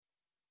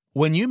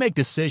When you make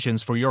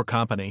decisions for your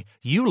company,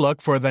 you look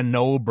for the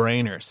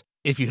no-brainers.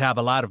 If you have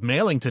a lot of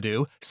mailing to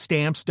do,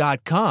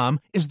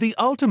 Stamps.com is the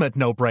ultimate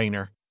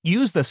no-brainer.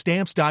 Use the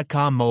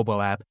Stamps.com mobile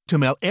app to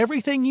mail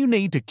everything you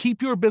need to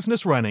keep your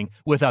business running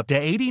with up to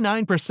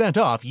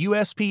 89% off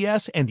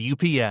USPS and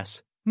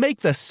UPS. Make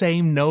the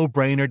same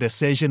no-brainer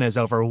decision as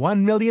over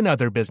 1 million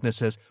other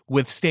businesses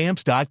with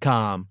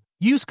Stamps.com.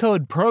 Use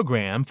code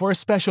PROGRAM for a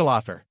special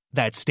offer.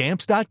 That's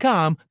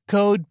Stamps.com,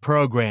 code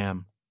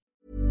PROGRAM.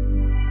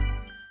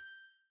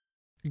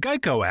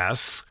 Geico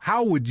asks,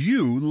 how would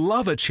you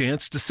love a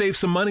chance to save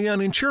some money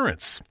on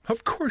insurance?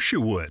 Of course you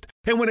would.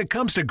 And when it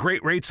comes to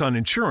great rates on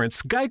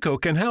insurance,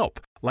 Geico can help.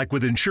 Like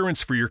with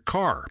insurance for your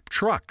car,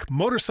 truck,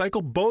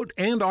 motorcycle, boat,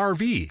 and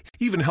RV.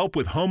 Even help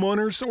with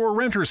homeowners or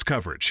renters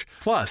coverage.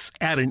 Plus,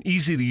 add an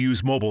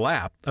easy-to-use mobile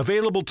app,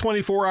 available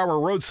 24-hour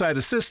roadside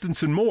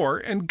assistance and more,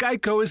 and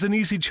Geico is an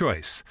easy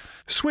choice.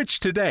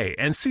 Switch today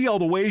and see all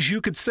the ways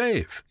you could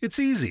save. It's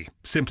easy.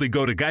 Simply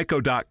go to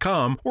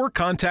geico.com or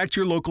contact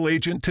your local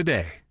agent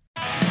today.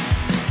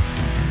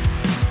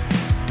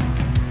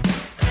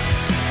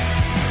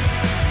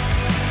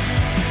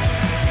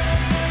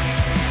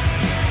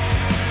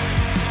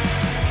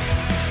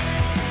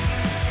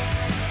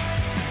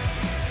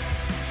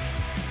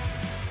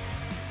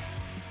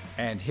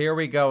 And here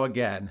we go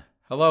again.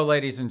 Hello,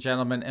 ladies and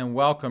gentlemen, and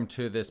welcome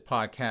to this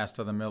podcast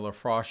of the Miller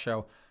Frost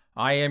Show.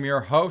 I am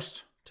your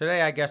host.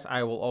 Today, I guess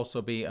I will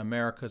also be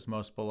America's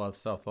most beloved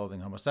self-loathing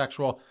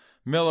homosexual,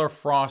 Miller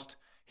Frost,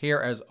 here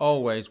as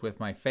always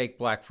with my fake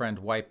black friend,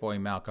 white boy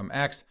Malcolm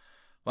X.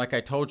 Like I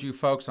told you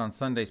folks on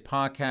Sunday's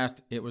podcast,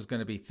 it was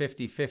going to be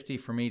 50-50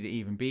 for me to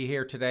even be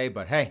here today,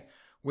 but hey,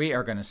 we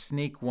are going to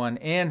sneak one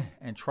in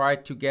and try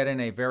to get in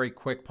a very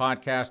quick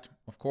podcast.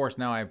 Of course,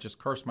 now I've just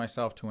cursed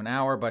myself to an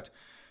hour, but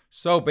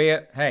so be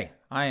it. Hey,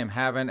 I am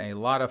having a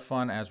lot of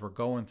fun as we're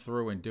going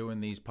through and doing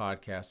these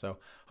podcasts. So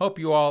hope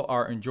you all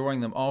are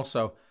enjoying them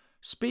also.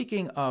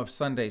 Speaking of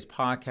Sunday's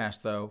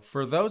podcast, though,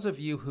 for those of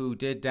you who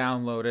did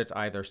download it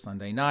either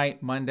Sunday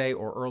night, Monday,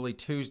 or early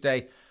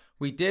Tuesday,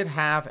 we did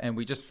have, and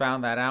we just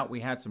found that out,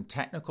 we had some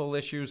technical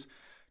issues.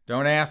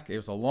 Don't ask. It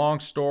was a long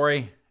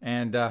story.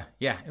 And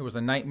it was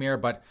a nightmare.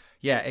 But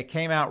yeah, it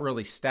came out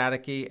really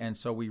staticky. And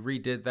so we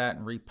redid that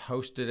and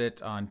reposted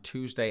it on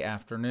Tuesday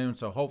afternoon.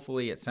 So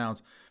hopefully it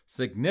sounds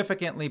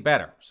significantly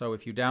better. So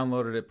if you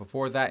downloaded it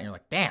before that and you're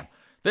like, damn,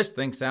 this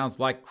thing sounds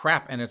like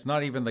crap and it's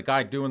not even the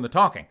guy doing the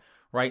talking,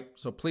 right?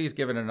 So please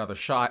give it another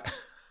shot.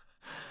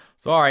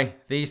 Sorry,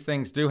 these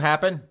things do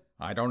happen.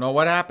 I don't know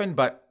what happened,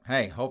 but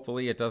hey,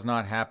 hopefully it does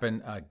not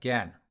happen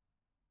again.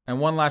 And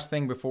one last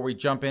thing before we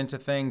jump into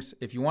things,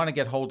 if you want to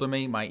get hold of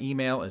me, my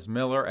email is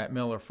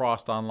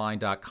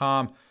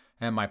miller@millerfrostonline.com,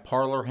 and my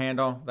Parler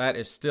handle, that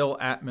is still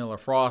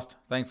 @MillerFrost.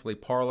 Thankfully,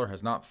 Parler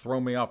has not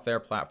thrown me off their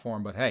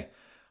platform, but hey,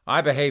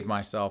 I behave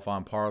myself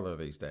on Parler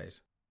these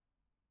days.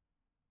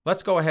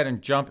 Let's go ahead and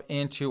jump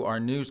into our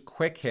news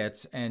quick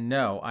hits. And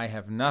no, I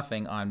have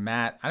nothing on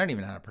Matt. I don't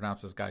even know how to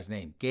pronounce this guy's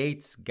name.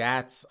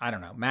 Gatz, I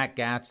don't know. Matt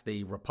Gatz,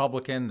 the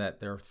Republican that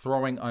they're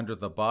throwing under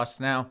the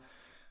bus now.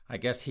 I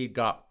guess he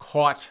got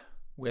caught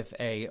with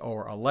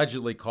or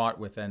allegedly caught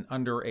with an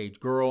underage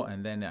girl.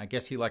 And then I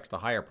guess he likes to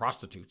hire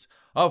prostitutes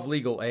of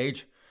legal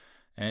age.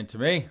 And to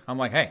me, I'm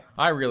like, hey,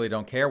 I really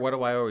don't care. What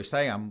do I always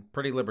say? I'm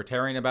pretty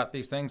libertarian about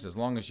these things. As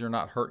long as you're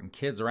not hurting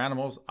kids or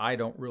animals, I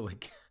don't really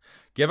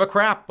give a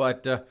crap.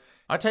 But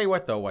I'll tell you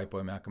what, though, white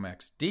boy Malcolm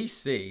X,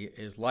 D.C.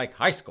 is like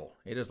high school.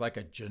 It is like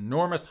a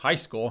ginormous high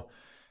school.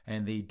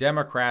 And the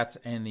Democrats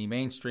and the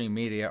mainstream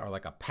media are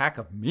like a pack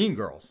of mean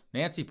girls.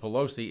 Nancy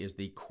Pelosi is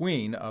the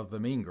queen of the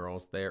mean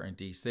girls there in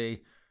D.C.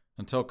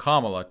 until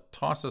Kamala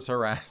tosses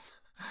her ass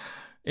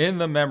in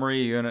the memory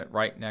unit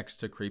right next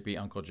to creepy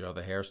Uncle Joe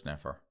the hair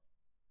sniffer.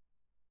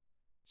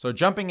 So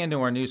jumping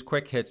into our news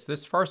quick hits,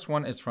 this first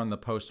one is from the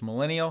Post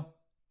Millennial.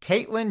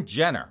 Caitlyn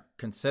Jenner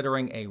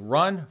considering a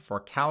run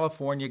for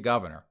California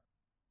governor.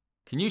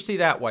 Can you see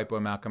that, white boy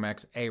Malcolm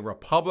X? A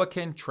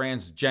Republican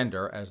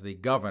transgender as the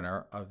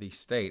governor of the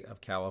state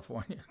of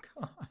California.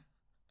 God.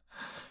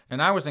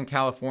 And I was in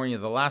California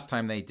the last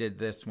time they did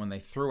this when they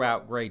threw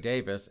out Gray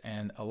Davis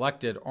and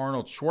elected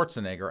Arnold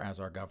Schwarzenegger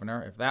as our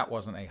governor. If that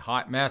wasn't a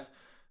hot mess,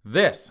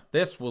 this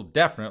will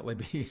definitely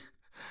be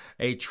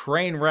a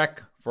train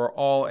wreck for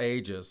all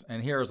ages.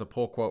 And here is a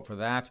pull quote for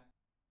that.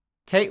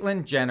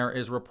 Caitlyn Jenner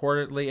is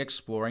reportedly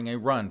exploring a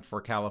run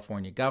for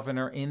California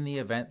governor in the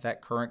event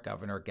that current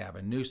governor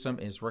Gavin Newsom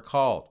is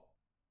recalled.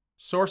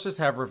 Sources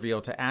have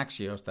revealed to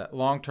Axios that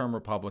long-term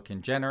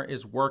Republican Jenner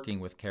is working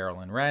with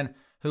Carolyn Wren,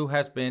 who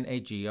has been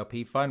a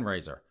GOP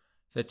fundraiser.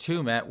 The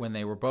two met when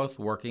they were both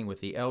working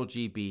with the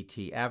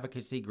LGBT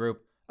advocacy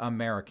group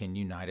American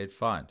United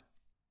Fund.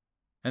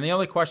 And the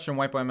only question,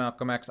 white boy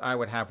Malcolm X, I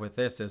would have with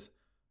this is,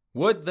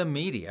 would the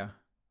media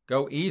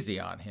go easy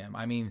on him?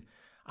 I mean,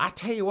 I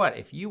tell you what,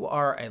 if you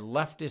are a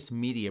leftist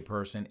media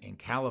person in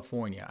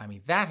California, I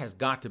mean, that has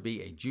got to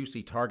be a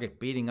juicy target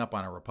beating up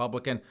on a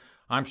Republican.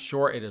 I'm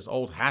sure it is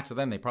old hat to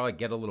them. They probably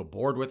get a little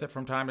bored with it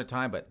from time to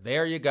time, but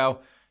there you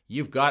go.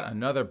 You've got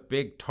another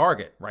big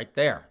target right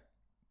there.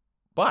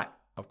 But,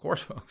 of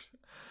course, folks,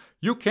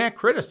 You can't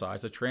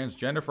criticize a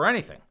transgender for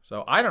anything.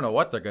 So I don't know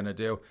what they're going to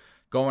do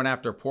going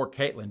after poor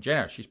Caitlyn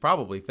Jenner. She's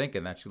probably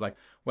thinking that. She's like,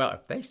 well,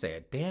 if they say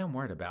a damn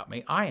word about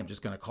me, I am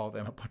just going to call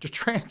them a bunch of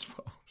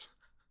transphobes.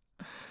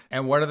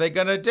 And what are they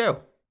going to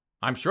do?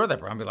 I'm sure they're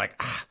probably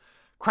like,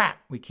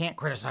 crap, we can't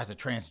criticize a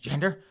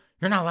transgender.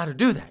 You're not allowed to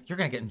do that. You're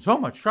going to get in so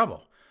much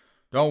trouble.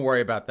 Don't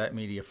worry about that,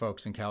 media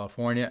folks in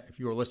California. If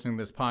you are listening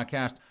to this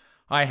podcast,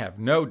 I have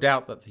no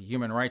doubt that the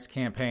Human Rights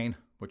Campaign,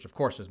 which of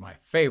course is my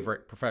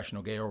favorite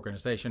professional gay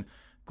organization,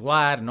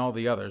 GLAAD and all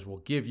the others, will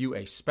give you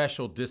a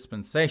special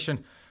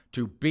dispensation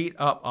to beat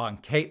up on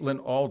Caitlyn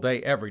all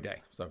day, every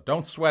day. So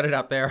don't sweat it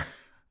out there.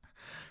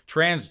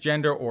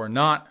 Transgender or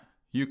not,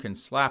 you can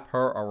slap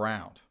her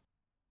around.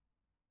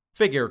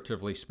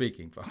 Figuratively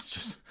speaking, folks,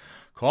 just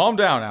calm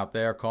down out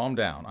there, calm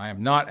down. I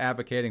am not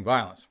advocating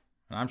violence,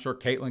 and I'm sure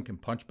Caitlyn can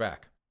punch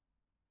back.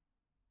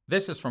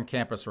 This is from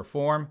Campus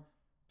Reform.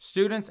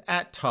 Students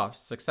at Tufts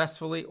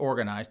successfully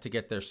organized to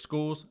get their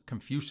school's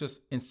Confucius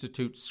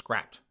Institute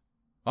scrapped.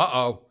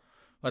 Uh-oh.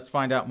 Let's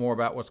find out more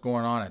about what's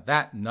going on at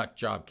that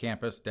nutjob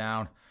campus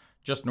down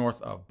just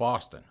north of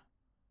Boston.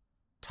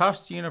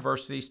 Tufts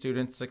University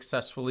students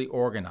successfully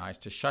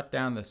organized to shut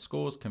down the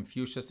school's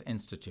Confucius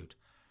Institute.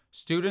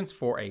 Students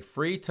for a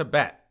Free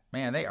Tibet,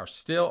 man, they are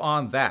still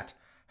on that,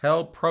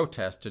 held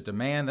protests to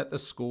demand that the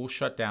school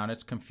shut down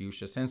its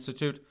Confucius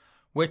Institute,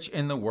 which,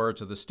 in the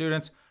words of the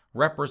students,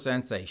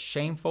 represents a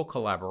shameful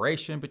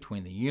collaboration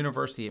between the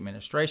university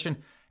administration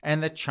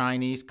and the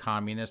Chinese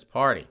Communist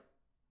Party.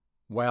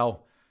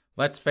 Well,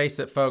 let's face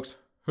it, folks,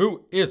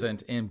 who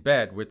isn't in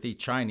bed with the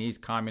Chinese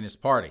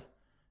Communist Party?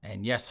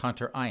 And yes,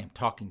 Hunter, I am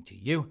talking to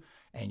you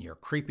and your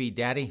creepy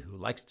daddy who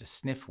likes to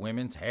sniff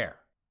women's hair.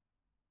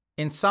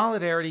 In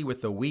solidarity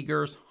with the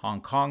Uyghurs,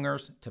 Hong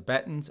Kongers,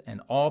 Tibetans,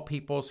 and all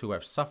peoples who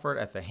have suffered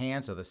at the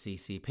hands of the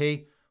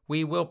CCP,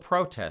 we will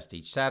protest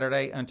each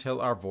Saturday until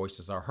our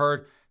voices are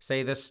heard,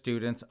 say the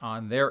students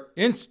on their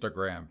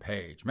Instagram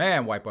page.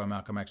 Man, White Boy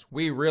Malcolm X,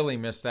 we really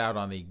missed out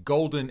on the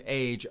golden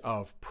age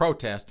of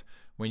protest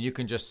when you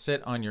can just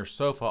sit on your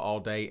sofa all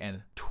day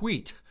and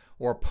tweet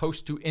or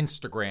post to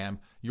Instagram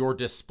your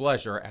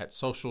displeasure at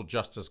social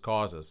justice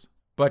causes.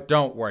 But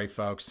don't worry,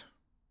 folks.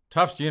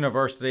 Tufts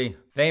University,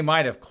 they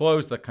might have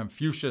closed the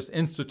Confucius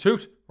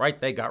Institute, right?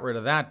 They got rid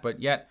of that,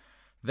 but yet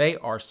they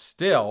are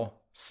still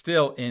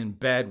in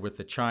bed with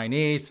the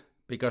Chinese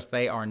because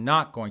they are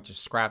not going to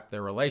scrap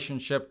their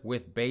relationship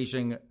with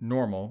Beijing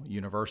Normal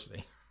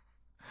University.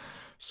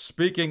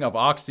 Speaking of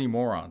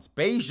oxymorons,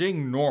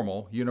 Beijing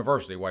Normal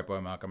University, White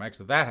Boy Malcolm X,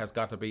 that has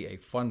got to be a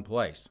fun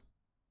place.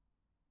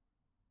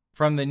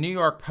 From the New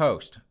York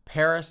Post,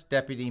 Paris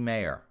deputy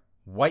mayor,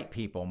 white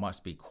people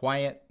must be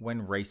quiet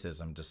when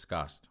racism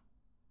discussed.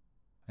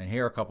 And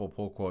here are a couple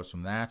pull quotes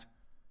from that.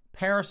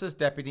 Paris's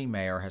deputy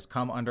mayor has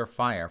come under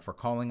fire for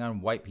calling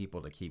on white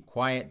people to keep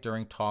quiet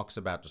during talks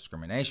about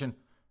discrimination,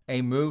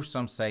 a move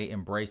some say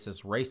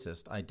embraces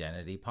racist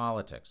identity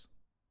politics.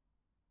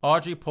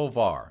 Audrey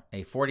Pulvar,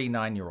 a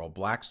 49-year-old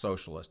black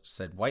socialist,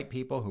 said white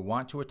people who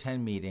want to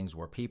attend meetings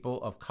where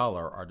people of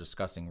color are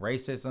discussing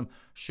racism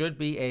should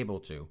be able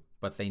to,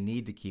 but they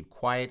need to keep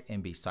quiet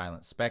and be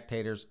silent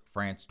spectators,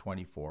 France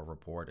 24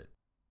 reported.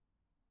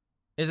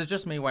 Is it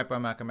just me, White Boy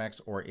Malcolm X,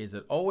 or is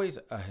it always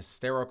a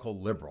hysterical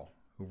liberal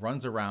who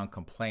runs around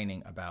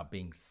complaining about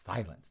being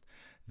silenced?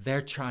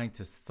 They're trying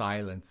to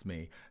silence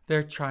me.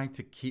 They're trying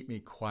to keep me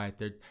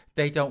quiet.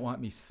 They don't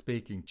want me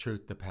speaking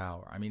truth to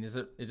power. I mean, is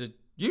it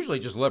usually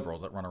just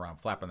liberals that run around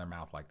flapping their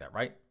mouth like that,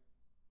 right?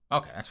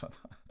 Okay, that's what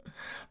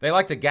they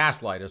like to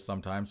gaslight us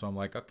sometimes. So I'm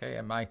like, okay,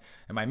 am I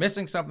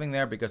missing something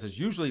there? Because it's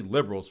usually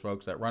liberals,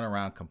 folks, that run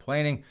around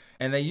complaining,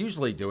 and they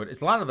usually do it.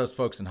 It's a lot of those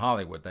folks in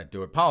Hollywood that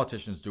do it.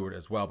 Politicians do it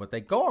as well, but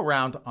they go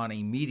around on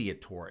a media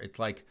tour. It's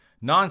like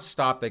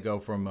nonstop. They go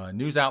from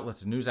news outlet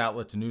to news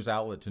outlet to news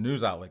outlet to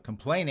news outlet,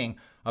 complaining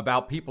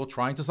about people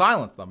trying to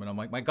silence them. And I'm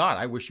like, my God,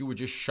 I wish you would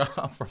just shut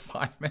up for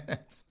 5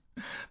 minutes.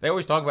 They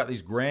always talk about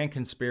these grand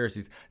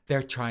conspiracies.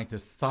 They're trying to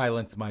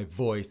silence my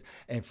voice.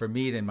 And for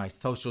me and my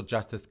social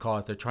justice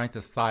cause, they're trying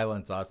to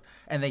silence us.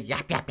 And they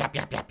yap, yap, yap,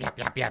 yap, yap, yap,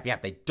 yap, yap,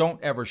 yap. They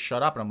don't ever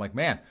shut up. And I'm like,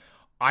 man,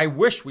 I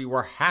wish we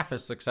were half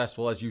as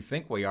successful as you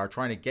think we are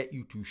trying to get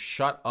you to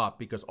shut up,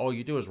 because all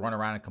you do is run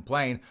around and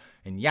complain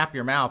and yap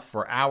your mouth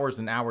for hours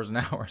and hours and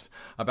hours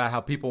about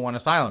how people want to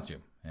silence you.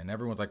 And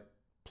everyone's like,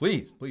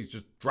 please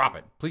just drop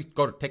it. Please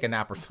go to take a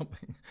nap or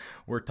something.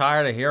 We're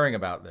tired of hearing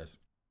about this.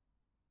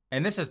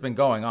 And this has been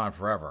going on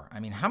forever. I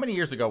mean, how many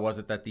years ago was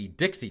it that the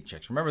Dixie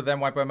Chicks, remember them,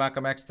 White Boy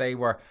Malcolm X? They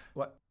were,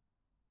 what?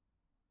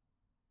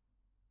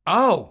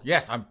 Oh,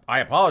 yes, I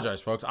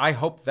apologize, folks. I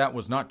hope that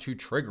was not too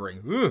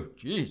triggering. Ooh,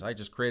 geez, I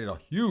just created a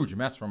huge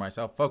mess for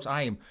myself. Folks,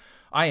 I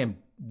am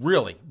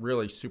really,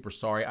 really super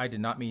sorry. I did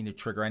not mean to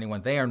trigger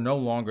anyone. They are no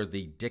longer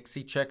the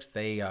Dixie Chicks.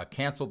 They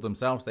canceled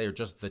themselves. They are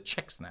just the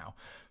Chicks now.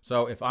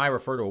 So if I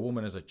refer to a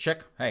woman as a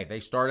chick, hey, they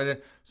started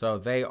it. So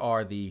they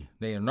are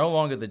no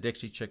longer the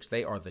Dixie Chicks.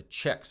 They are the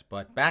Chicks.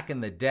 But back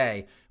in the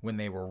day when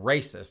they were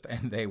racist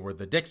and they were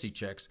the Dixie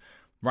Chicks,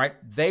 right?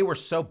 They were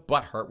so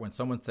butthurt when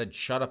someone said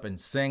shut up and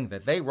sing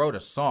that they wrote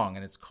a song,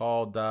 and it's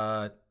called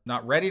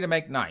not ready to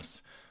make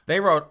nice. They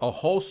wrote a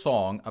whole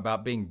song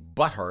about being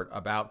butthurt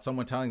about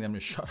someone telling them to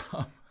shut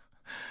up.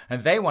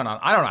 And they went on,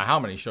 I don't know how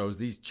many shows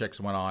these chicks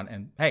went on.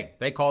 And hey,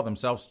 they call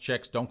themselves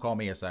chicks. Don't call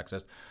me a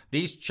sexist.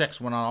 These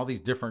chicks went on all these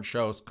different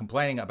shows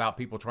complaining about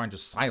people trying to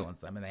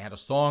silence them. And they had a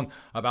song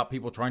about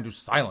people trying to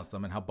silence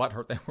them and how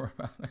butthurt they were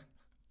about it.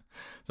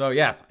 So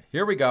yes,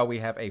 here we go. We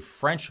have a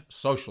French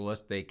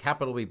socialist, a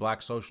capital B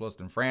black socialist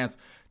in France,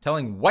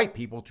 telling white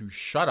people to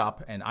shut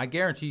up. And I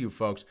guarantee you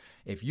folks,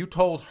 if you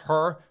told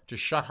her to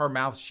shut her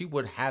mouth, she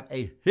would have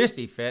a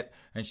hissy fit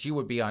and she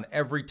would be on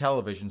every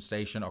television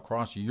station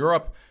across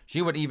Europe.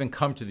 She would even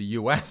come to the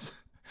US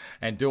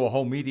and do a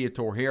whole media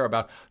tour here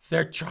about,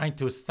 they're trying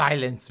to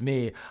silence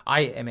me.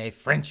 I am a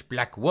French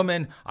black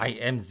woman. I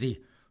am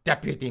the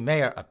deputy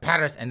mayor of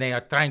Paris and they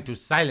are trying to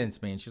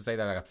silence me. And she'll say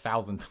that like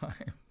 1,000 times.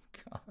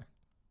 God.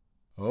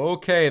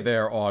 Okay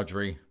there,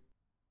 Audrey.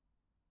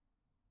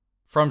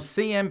 From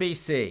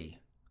CNBC,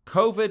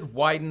 COVID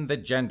widened the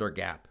gender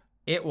gap.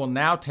 It will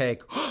now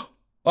take,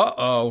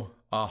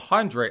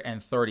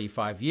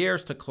 135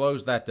 years to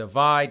close that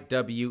divide,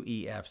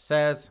 WEF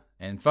says.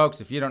 And folks,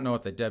 if you don't know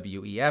what the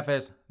WEF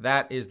is,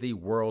 that is the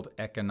World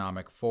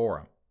Economic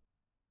Forum.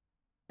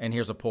 And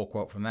here's a pull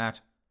quote from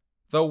that.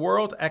 The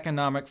World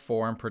Economic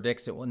Forum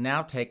predicts it will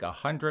now take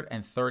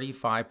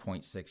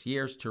 135.6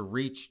 years to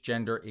reach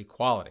gender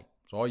equality.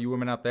 So all you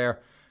women out there,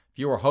 if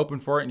you were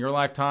hoping for it in your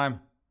lifetime,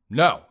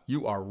 no,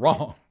 you are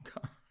wrong.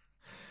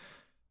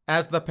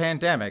 As the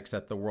pandemic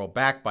set the world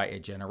back by a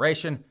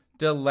generation,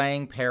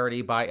 delaying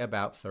parity by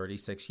about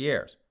 36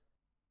 years.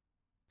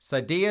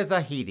 Sadia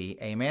Zahidi,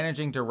 a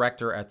managing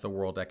director at the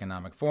World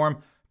Economic Forum,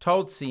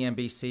 told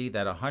CNBC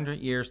that 100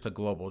 years to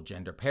global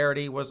gender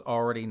parity was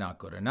already not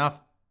good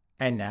enough,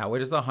 and now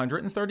it is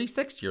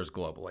 136 years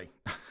globally.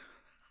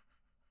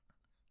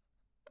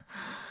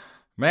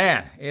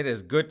 Man, it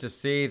is good to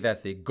see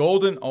that the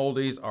golden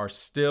oldies are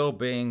still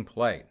being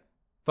played.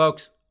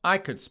 Folks, I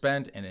could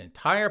spend an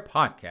entire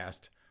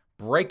podcast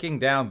breaking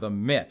down the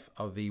myth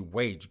of the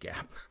wage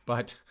gap,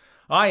 but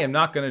I am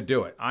not going to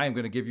do it. I am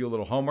going to give you a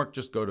little homework.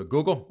 Just go to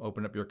Google,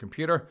 open up your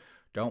computer.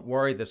 Don't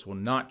worry, this will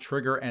not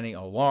trigger any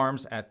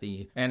alarms at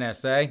the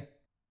NSA.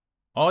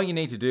 All you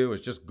need to do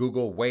is just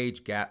Google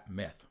wage gap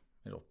myth.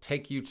 It'll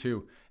take you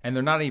to, and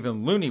they're not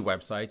even loony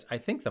websites. I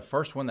think the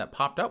first one that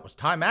popped up was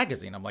Time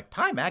Magazine. I'm like,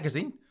 Time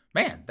Magazine?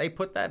 Man, they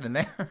put that in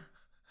there.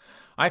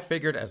 I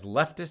figured as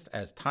leftist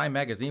as Time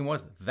Magazine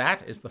was,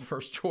 that is the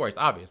first choice,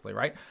 obviously,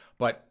 right?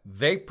 But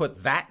they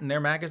put that in their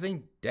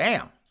magazine?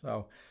 Damn.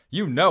 So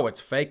you know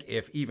it's fake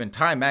if even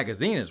Time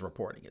Magazine is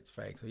reporting it's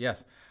fake. So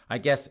yes, I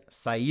guess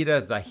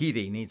Saida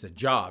Zahidi needs a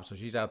job. So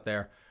she's out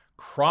there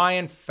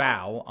crying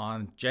foul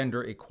on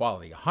gender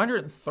equality.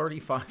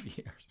 135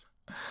 years.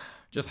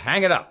 Just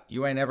hang it up.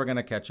 You ain't ever going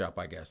to catch up,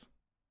 I guess.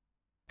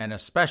 And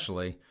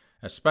especially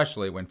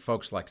when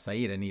folks like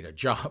Saida need a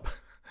job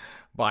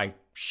by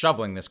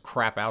shoveling this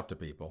crap out to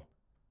people.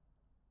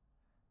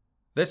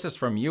 This is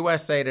from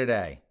USA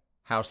Today.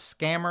 How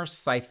scammers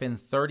siphon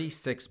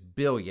 $36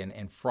 billion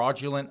in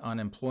fraudulent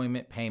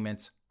unemployment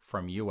payments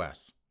from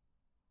U.S.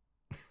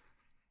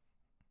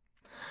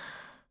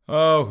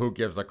 Oh, who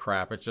gives a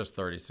crap? It's just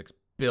 $36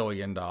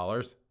 billion.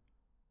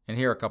 And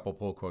here are a couple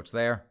pull quotes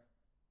there.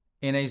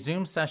 In a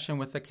Zoom session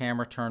with the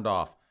camera turned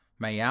off,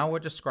 Mayawa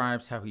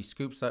describes how he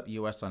scoops up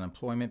U.S.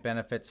 unemployment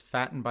benefits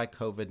fattened by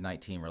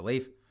COVID-19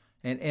 relief,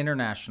 an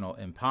international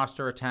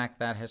imposter attack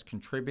that has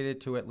contributed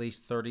to at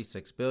least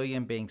 $36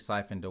 billion being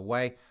siphoned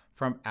away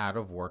from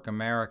out-of-work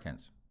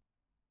Americans.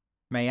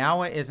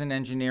 Mayawa is an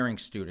engineering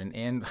student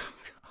in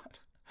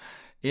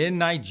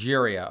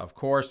Nigeria, of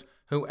course,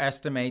 who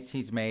estimates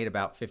he's made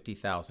about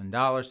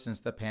 $50,000 since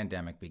the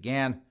pandemic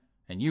began.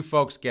 And you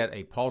folks get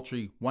a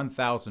paltry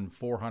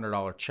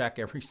 $1,400 check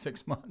every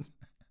 6 months.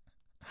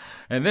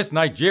 And this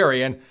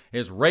Nigerian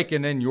is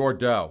raking in your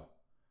dough.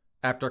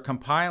 After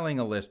compiling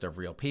a list of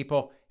real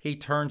people, he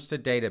turns to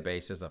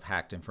databases of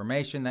hacked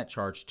information that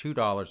charge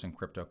 $2 in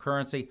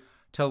cryptocurrency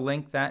to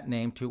link that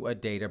name to a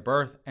date of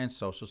birth and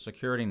social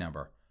security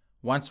number.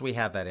 Once we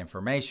have that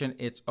information,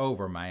 it's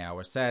over,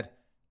 Mayawa said.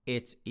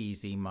 It's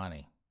easy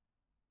money.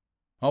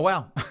 Oh,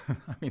 well,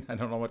 I mean, I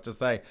don't know what to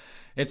say.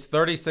 It's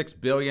 $36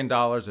 billion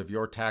of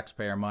your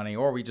taxpayer money,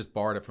 or we just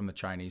borrowed it from the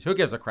Chinese. Who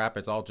gives a crap?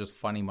 It's all just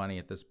funny money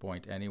at this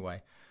point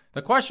anyway.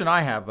 The question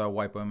I have, though,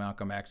 White Boy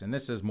Malcolm X, and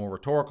this is more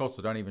rhetorical,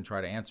 so don't even try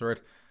to answer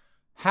it.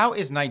 How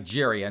is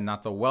Nigeria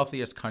not the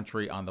wealthiest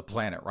country on the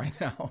planet right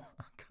now?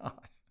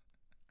 God.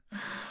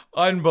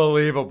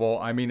 Unbelievable.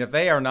 I mean, if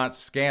they are not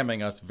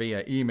scamming us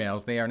via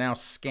emails, they are now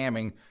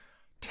scamming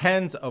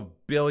tens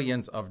of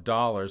billions of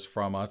dollars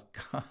from us.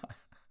 God.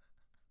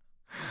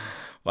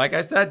 Like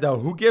I said, though,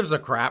 who gives a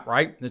crap,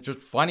 right? It's just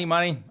funny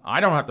money.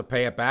 I don't have to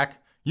pay it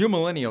back. You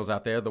millennials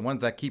out there, the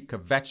ones that keep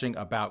kvetching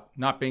about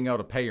not being able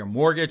to pay your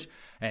mortgage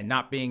and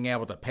not being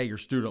able to pay your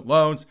student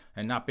loans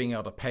and not being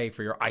able to pay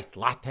for your iced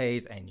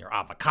lattes and your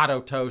avocado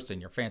toast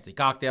and your fancy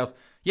cocktails.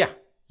 Yeah,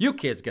 you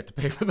kids get to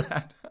pay for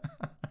that.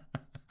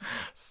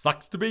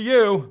 Sucks to be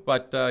you,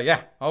 but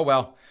yeah, oh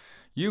well.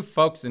 You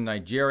folks in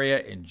Nigeria,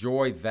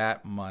 enjoy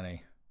that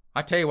money.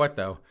 I tell you what,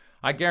 though,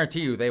 I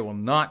guarantee you they will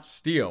not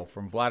steal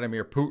from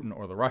Vladimir Putin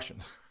or the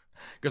Russians,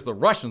 because the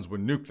Russians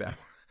would nuke them.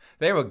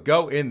 They would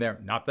go in there,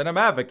 not that I'm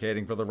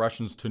advocating for the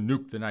Russians to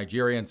nuke the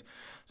Nigerians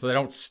so they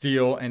don't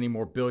steal any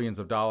more billions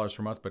of dollars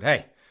from us, but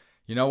hey,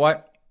 you know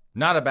what?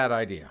 Not a bad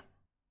idea.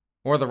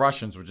 Or the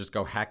Russians would just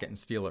go hack it and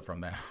steal it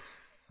from them.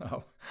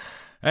 Oh.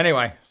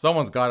 Anyway,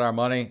 someone's got our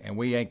money and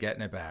we ain't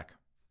getting it back.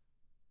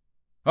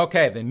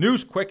 Okay, the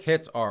news quick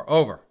hits are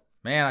over.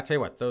 Man, I tell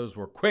you what, those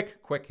were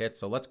quick hits,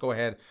 so let's go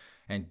ahead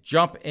and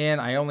jump in.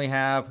 I only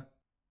have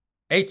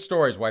 8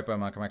 stories, White Boy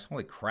Malcolm X.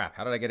 Holy crap,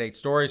 how did I get 8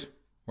 stories?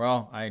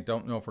 Well, I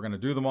don't know if we're going to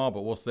do them all,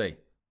 but we'll see.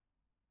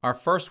 Our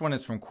first one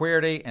is from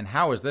Queerty, and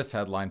how is this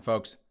headline,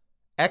 folks?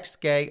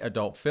 Ex-gay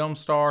adult film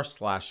star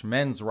 /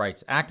 men's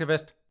rights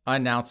activist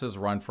announces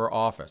run for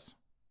office.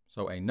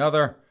 So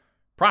another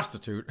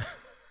prostitute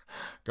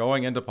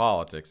going into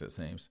politics, it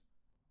seems.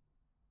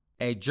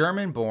 A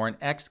German-born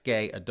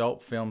ex-gay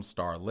adult film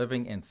star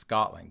living in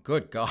Scotland.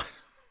 Good God.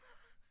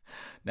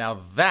 Now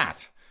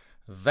that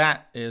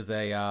is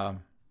a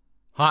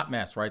hot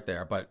mess right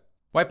there. But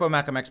White Boy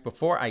Malcolm X,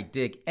 before I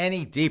dig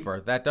any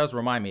deeper, that does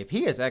remind me, if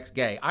he is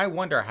ex-gay, I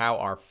wonder how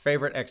our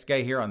favorite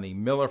ex-gay here on the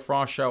Miller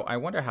Frost Show, I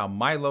wonder how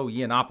Milo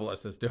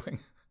Yiannopoulos is doing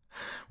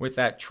with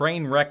that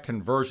train wreck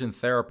conversion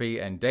therapy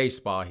and day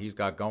spa he's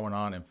got going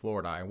on in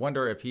Florida. I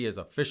wonder if he is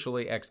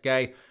officially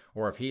ex-gay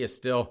or if he is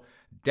still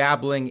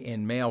dabbling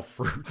in male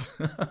fruit.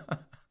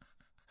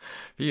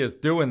 If he is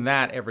doing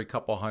that every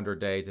couple hundred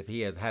days, if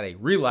he has had a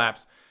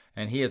relapse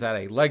and he has had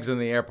a legs in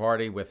the air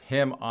party with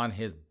him on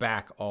his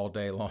back all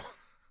day long.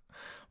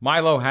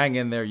 Milo, hang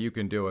in there. You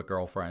can do it,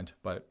 girlfriend.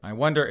 But I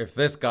wonder if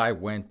this guy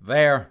went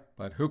there.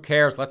 But who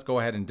cares? Let's go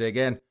ahead and dig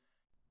in.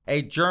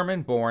 A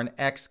German-born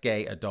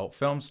ex-gay adult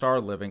film star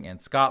living in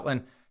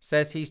Scotland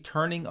says he's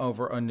turning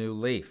over a new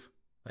leaf.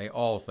 They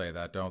all say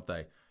that, don't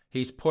they?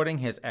 He's putting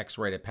his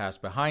X-rated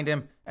past behind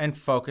him and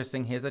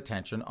focusing his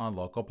attention on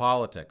local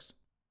politics.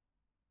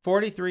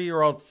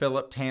 43-year-old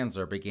Philip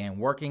Tanzer began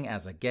working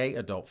as a gay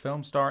adult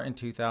film star in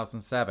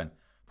 2007,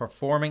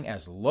 performing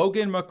as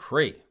Logan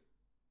McCree.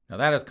 Now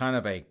that is kind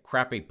of a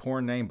crappy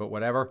porn name, but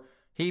whatever.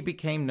 He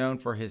became known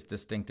for his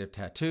distinctive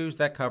tattoos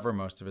that cover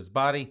most of his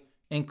body,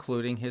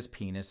 including his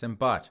penis and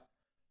butt.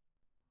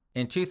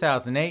 In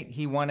 2008,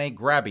 he won a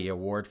Grabby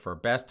Award for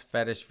Best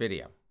Fetish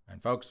Video.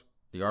 And folks,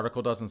 the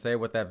article doesn't say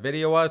what that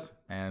video was,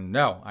 and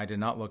no, I did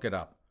not look it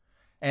up.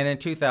 And in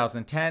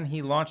 2010,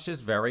 he launched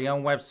his very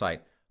own website,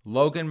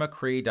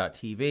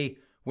 LoganMcCree.tv,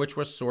 which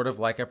was sort of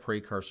like a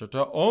precursor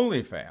to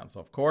OnlyFans,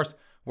 of course,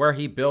 where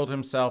he billed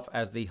himself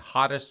as the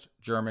hottest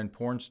German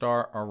porn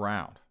star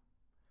around.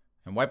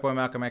 And White Boy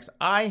Malcolm X,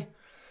 I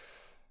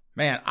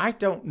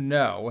don't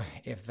know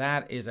if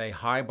that is a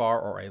high bar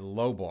or a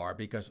low bar,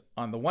 because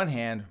on the one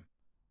hand,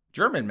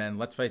 German men,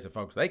 let's face it,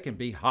 folks, they can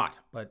be hot,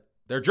 but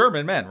they're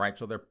German men, right?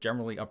 So they're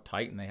generally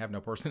uptight and they have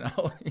no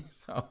personality.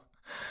 So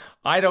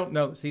I don't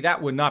know. See,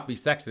 that would not be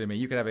sexy to me.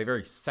 You could have a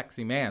very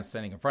sexy man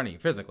standing in front of you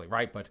physically,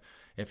 right? But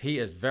if he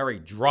is very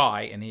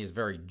dry and he is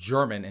very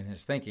German in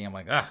his thinking, I'm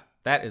like,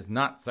 that is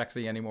not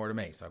sexy anymore to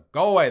me. So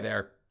go away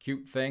there,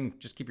 cute thing.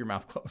 Just keep your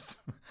mouth closed.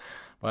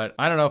 But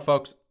I don't know,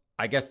 folks.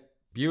 I guess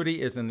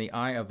beauty is in the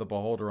eye of the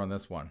beholder on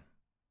this one.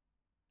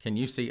 Can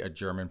you see a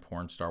German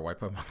porn star, White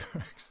Boy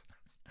Malcolm X?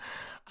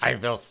 I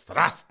will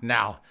thrust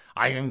now.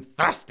 I am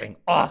thrusting.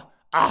 Oh,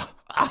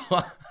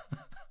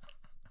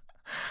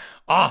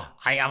 I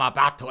am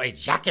about to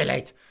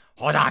ejaculate.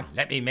 Hold on,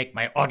 let me make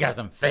my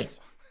orgasm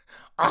face.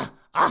 And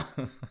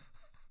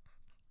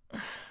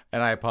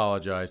I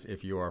apologize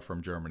if you are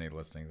from Germany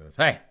listening to this.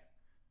 Hey,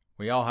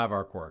 we all have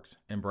our quirks.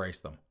 Embrace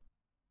them.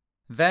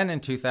 Then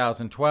in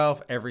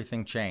 2012,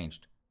 everything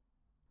changed.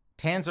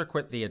 Tanzer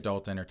quit the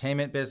adult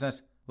entertainment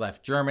business,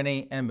 left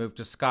Germany, and moved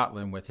to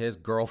Scotland with his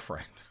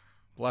girlfriend.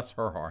 Bless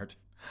her heart.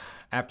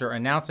 After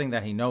announcing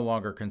that he no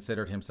longer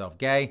considered himself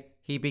gay,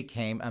 he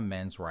became a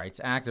men's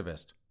rights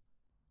activist.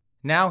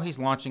 Now he's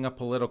launching a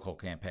political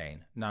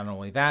campaign. Not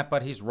only that,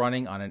 but he's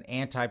running on an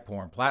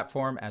anti-porn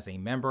platform as a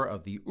member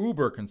of the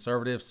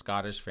uber-conservative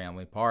Scottish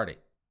Family Party.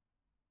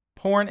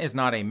 Porn is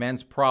not a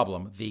men's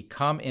problem, the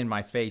come in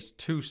my face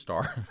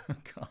 2-star.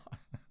 God.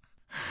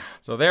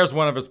 So there's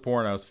one of his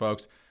pornos,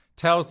 folks.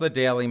 Tells the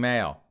Daily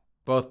Mail.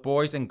 Both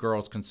boys and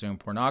girls consume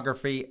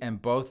pornography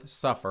and both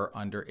suffer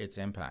under its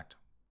impact.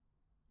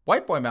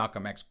 White Boy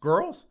Malcolm X,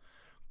 girls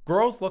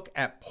look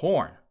at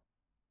porn.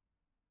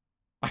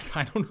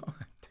 I don't know.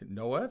 I didn't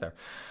know either.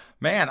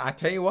 Man, I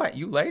tell you what,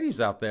 you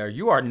ladies out there,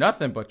 you are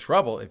nothing but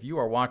trouble if you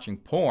are watching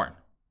porn.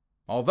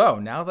 Although,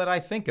 now that I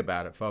think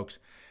about it, folks,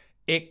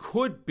 it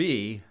could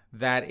be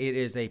that it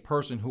is a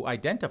person who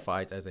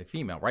identifies as a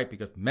female, right?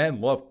 Because men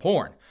love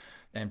porn.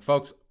 And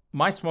folks,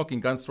 my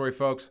smoking gun story,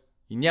 folks,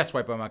 and yes,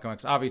 White Boy Malcolm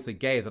X, obviously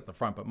gay is at the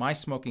front, but my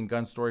smoking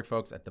gun story,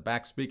 folks, at the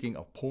back, speaking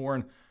of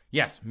porn,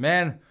 yes,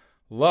 men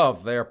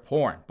love their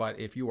porn. But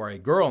if you are a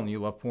girl and you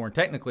love porn,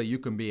 technically you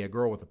can be a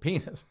girl with a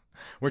penis,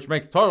 which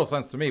makes total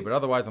sense to me. But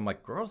otherwise, I'm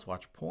like, girls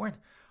watch porn?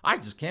 I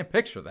just can't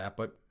picture that.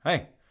 But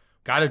hey,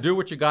 gotta do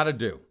what you gotta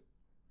do.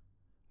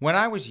 When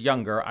I was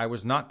younger, I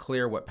was not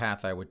clear what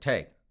path I would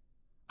take.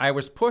 I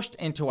was pushed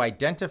into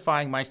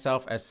identifying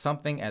myself as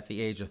something at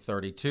the age of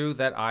 32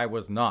 that I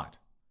was not.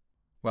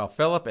 Well,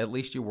 Philip, at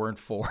least you weren't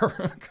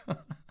 4.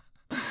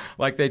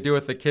 Like they do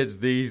with the kids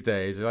these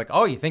days. They're like,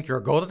 oh, you think you're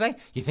a girl today?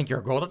 You think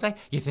you're a girl today?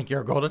 You think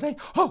you're a girl today?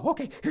 Oh,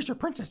 okay, here's your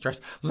princess dress.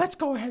 Let's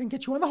go ahead and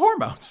get you on the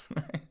hormones.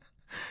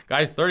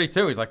 Guy's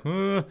 32. He's like,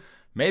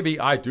 maybe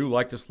I do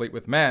like to sleep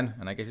with men.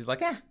 And I guess he's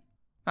like,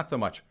 not so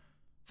much.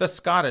 The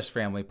Scottish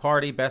Family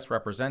Party best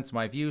represents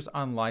my views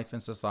on life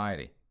and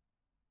society.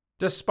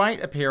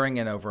 Despite appearing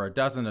in over a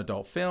dozen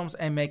adult films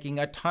and making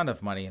a ton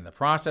of money in the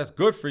process,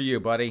 good for you,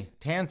 buddy,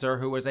 Tanzer,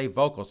 who is a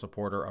vocal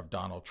supporter of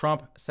Donald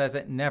Trump, says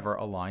it never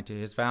aligned to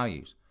his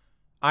values.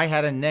 I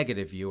had a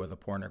negative view of the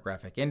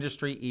pornographic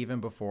industry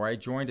even before I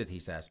joined it, he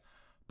says,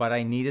 but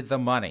I needed the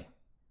money.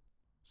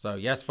 So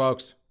yes,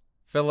 folks,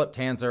 Philip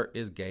Tanzer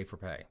is gay for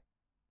pay.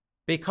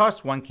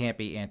 Because one can't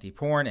be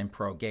anti-porn and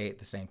pro-gay at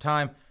the same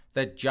time,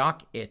 the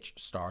Jock Itch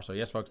star, so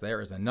yes, folks, there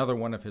is another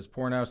one of his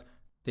pornos.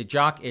 The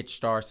Jock Itch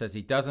star says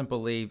he doesn't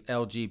believe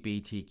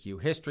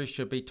LGBTQ history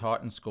should be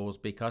taught in schools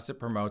because it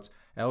promotes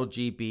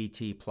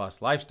LGBT plus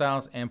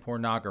lifestyles and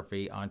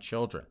pornography on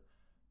children.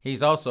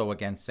 He's also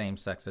against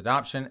same-sex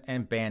adoption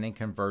and banning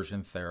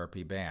conversion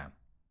therapy ban.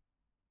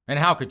 And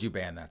how could you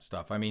ban that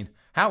stuff? I mean,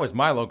 how is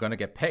Milo going to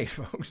get paid,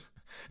 folks?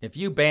 If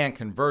you ban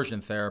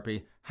conversion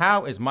therapy,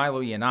 how is Milo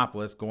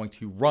Yiannopoulos going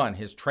to run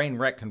his train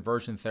wreck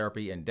conversion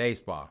therapy in day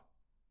spa?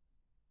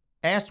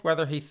 Asked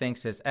whether he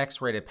thinks his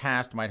X-rated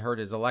past might hurt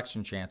his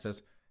election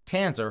chances,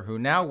 Tanzer, who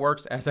now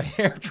works as a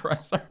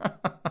hairdresser.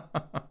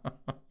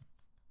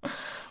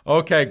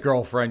 Okay,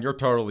 girlfriend, you're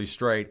totally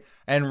straight,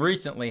 and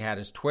recently had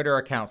his Twitter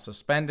account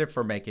suspended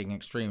for making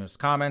extremist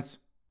comments.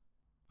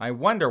 I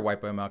wonder, White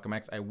Boy Malcolm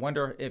X, I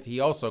wonder if he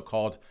also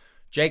called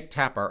Jake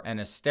Tapper an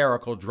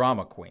hysterical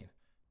drama queen.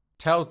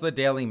 Tells the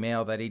Daily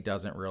Mail that he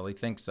doesn't really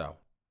think so.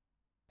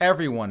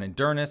 Everyone in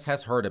Durness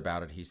has heard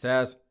about it, he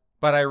says.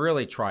 But I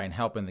really try and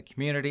help in the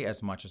community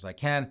as much as I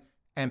can,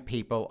 and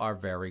people are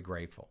very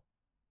grateful.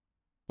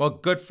 Well,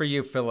 good for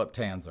you, Philip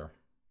Tanzer.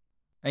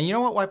 And you know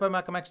what, White Boy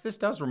Malcolm X? This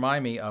does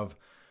remind me of,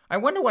 I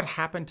wonder what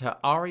happened to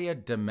Aria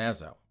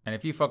DiMezzo. And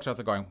if you folks out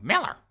there going,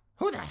 Miller,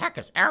 who the heck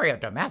is Aria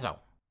DiMezzo?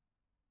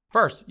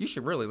 First, you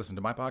should really listen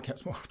to my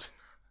podcast more often.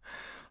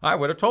 I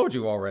would have told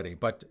you already.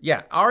 But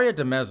yeah, Aria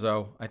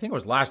DiMezzo, I think it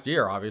was last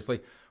year, obviously,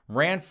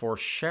 ran for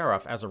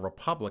sheriff as a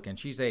Republican.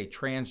 She's a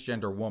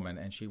transgender woman,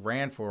 and she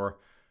ran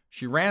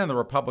in the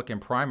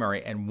Republican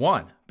primary and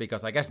won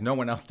because I guess no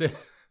one else did.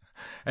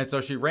 And so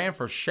she ran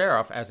for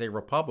sheriff as a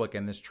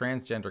Republican, this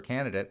transgender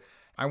candidate.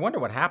 I wonder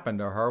what happened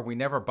to her. We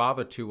never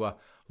bothered to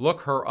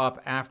look her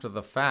up after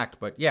the fact.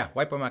 But yeah,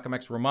 White Boy Malcolm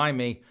X, remind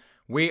me,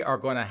 we are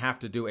going to have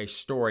to do a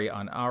story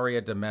on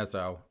Aria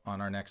DiMezzo on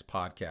our next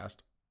podcast.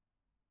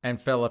 And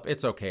Philip,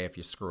 it's okay if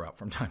you screw up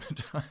from time to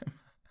time.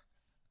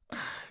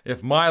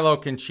 If Milo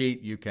can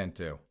cheat, you can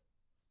too.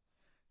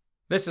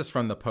 This is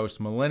from the Post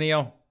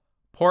Millennial.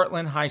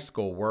 Portland High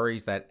School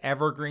worries that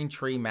evergreen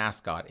tree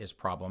mascot is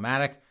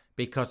problematic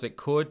because it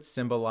could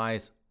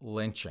symbolize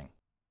lynching.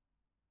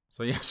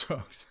 So yes,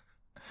 folks,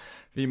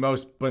 the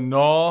most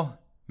banal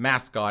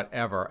mascot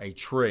ever, a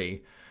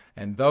tree.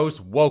 And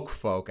those woke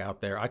folk out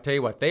there, I tell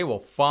you what, they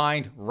will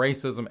find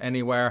racism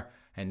anywhere,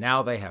 and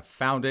now they have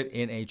found it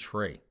in a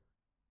tree.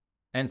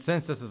 And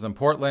since this is in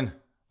Portland,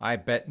 I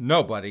bet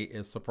nobody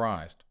is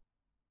surprised.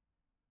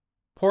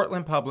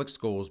 Portland Public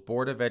Schools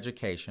Board of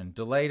Education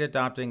delayed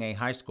adopting a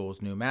high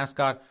school's new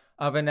mascot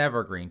of an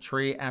evergreen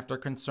tree after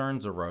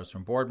concerns arose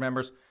from board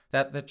members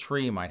that the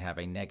tree might have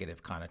a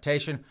negative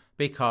connotation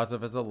because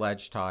of his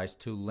alleged ties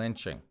to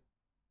lynching.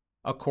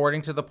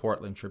 According to the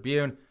Portland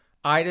Tribune,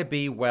 Ida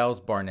B. Wells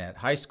Barnett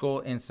High School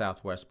in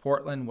Southwest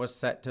Portland was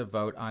set to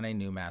vote on a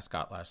new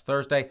mascot last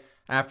Thursday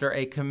after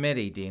a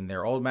committee deemed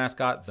their old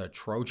mascot, the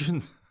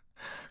Trojans,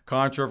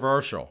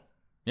 controversial.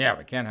 Yeah,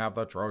 we can't have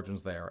the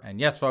Trojans there. And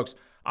yes, folks,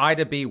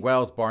 Ida B.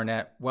 Wells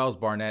Barnett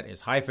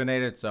is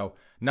hyphenated, so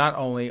not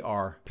only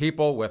are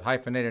people with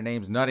hyphenated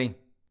names nutty,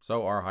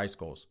 so are high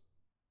schools.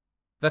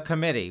 The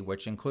committee,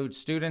 which includes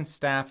students,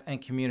 staff,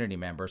 and community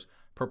members,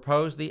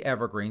 proposed the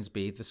evergreens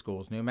be the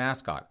school's new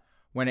mascot.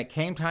 When it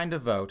came time to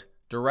vote,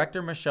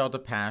 Director Michelle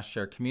DePass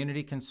shared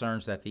community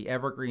concerns that the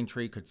evergreen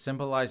tree could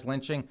symbolize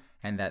lynching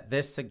and that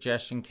this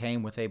suggestion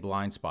came with a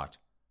blind spot.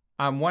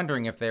 I'm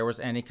wondering if there was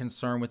any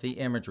concern with the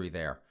imagery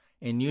there.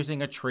 In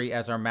using a tree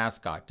as our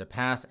mascot,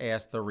 DePass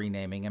asked the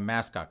Renaming and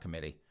Mascot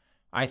Committee.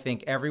 I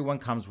think everyone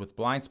comes with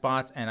blind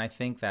spots, and I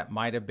think that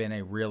might have been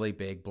a really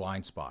big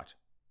blind spot.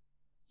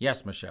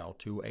 Yes, Michelle,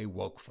 to a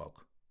woke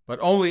folk. But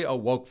only a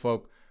woke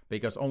folk,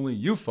 because only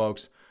you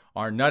folks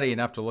are nutty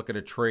enough to look at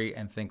a tree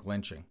and think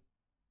lynching.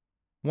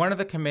 One of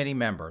the committee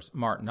members,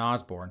 Martin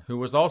Osborne, who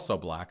was also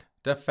black,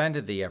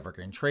 defended the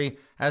evergreen tree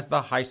as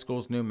the high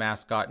school's new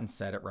mascot and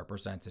said it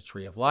represents a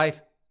tree of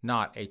life,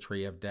 not a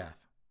tree of death.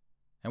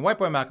 And White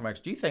Boy Malcolm X,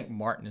 do you think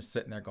Martin is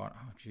sitting there going,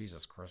 oh,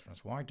 Jesus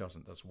Christmas, why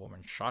doesn't this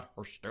woman shut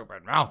her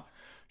stupid mouth?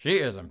 She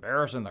is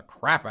embarrassing the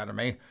crap out of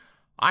me.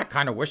 I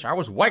kind of wish I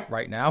was white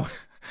right now.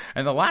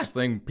 And the last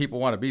thing people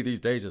want to be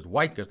these days is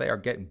white because they are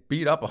getting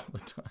beat up all the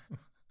time.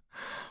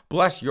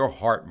 Bless your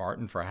heart,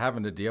 Martin, for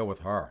having to deal with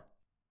her.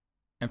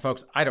 And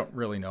folks, I don't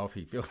really know if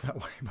he feels that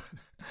way, but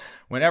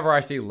whenever I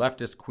see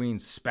leftist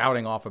queens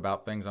spouting off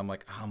about things, I'm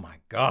like, oh my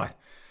God.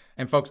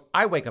 And folks,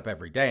 I wake up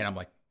every day and I'm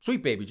like,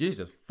 sweet baby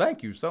Jesus,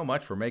 thank you so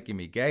much for making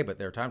me gay. But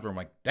there are times where I'm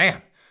like,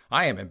 damn,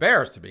 I am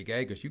embarrassed to be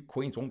gay because you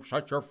queens won't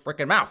shut your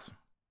freaking mouths.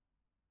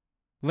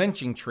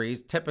 Lynching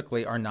trees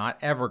typically are not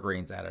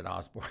evergreens, added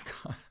Osborne.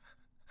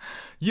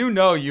 You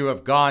know you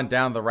have gone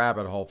down the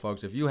rabbit hole,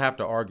 folks, if you have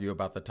to argue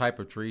about the type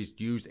of trees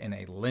used in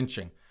a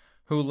lynching,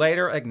 who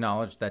later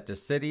acknowledged that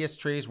deciduous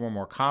trees were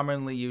more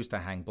commonly used to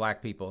hang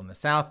black people in the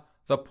South,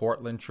 the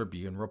Portland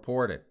Tribune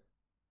reported.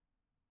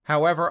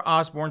 However,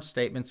 Osborne's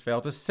statements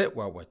failed to sit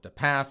well with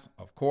DePass,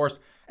 of course,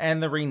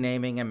 and the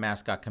renaming and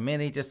mascot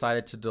committee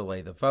decided to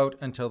delay the vote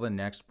until the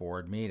next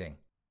board meeting.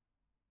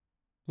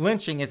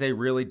 Lynching is a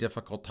really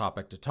difficult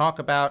topic to talk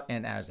about,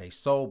 and as a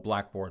sole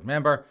Black Board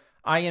member,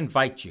 I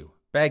invite you,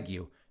 beg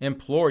you,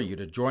 implore you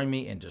to join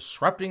me in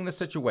disrupting the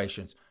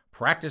situations,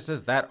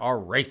 practices that are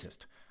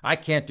racist. I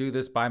can't do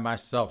this by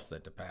myself,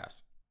 said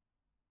DePass.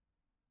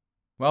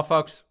 Well,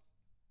 folks,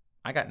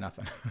 I got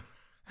nothing.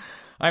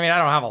 I don't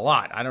have a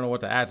lot. I don't know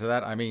what to add to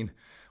that.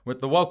 With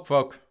the woke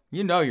folk,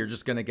 you know you're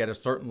just going to get a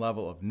certain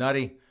level of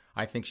nutty.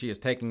 I think she is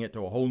taking it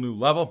to a whole new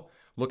level,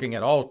 looking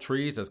at all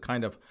trees as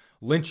kind of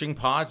lynching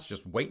pods,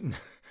 just waiting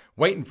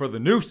for the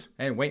noose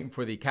and waiting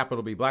for the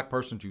capital B black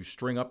person to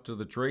string up to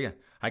the tree.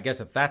 I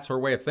guess if that's her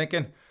way of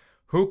thinking,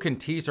 who can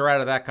tease her out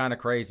of that kind of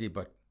crazy?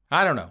 But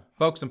I don't know.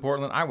 Folks in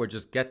Portland, I would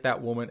just get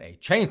that woman a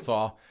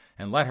chainsaw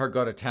and let her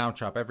go to town,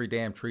 chop every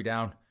damn tree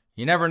down.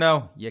 You never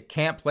know. You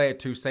can't play it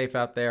too safe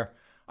out there.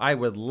 I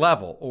would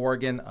level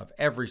Oregon of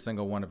every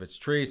single one of its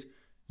trees.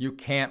 You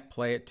can't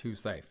play it too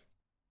safe.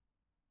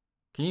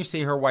 Can you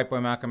see her, White Boy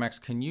Malcolm X?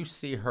 Can you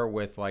see her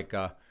with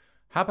how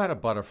about a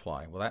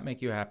butterfly? Will that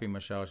make you happy,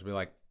 Michelle? She'll be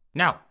like,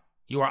 no,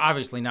 you are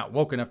obviously not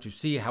woke enough to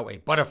see how a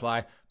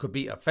butterfly could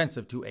be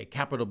offensive to a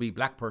capital B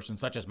black person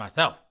such as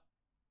myself.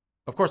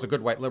 Of course, a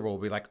good white liberal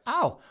will be like,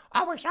 oh,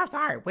 we're so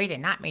sorry. We did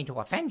not mean to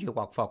offend you,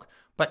 woke folk.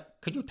 But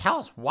could you tell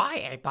us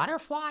why a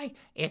butterfly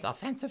is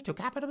offensive to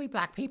capital B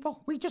black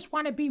people? We just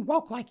want to be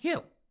woke like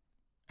you.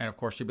 And of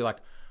course, she'd be like,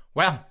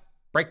 well,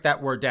 break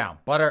that word down.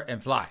 Butter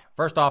and fly.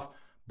 First off,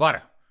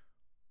 butter.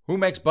 Who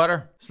makes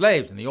butter?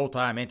 Slaves. In the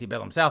old-time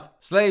antebellum South,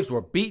 slaves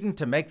were beaten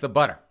to make the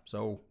butter.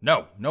 So,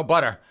 no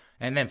butter.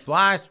 And then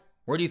flies,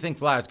 where do you think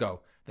flies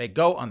go? They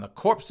go on the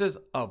corpses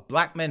of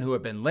black men who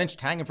have been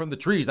lynched hanging from the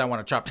trees I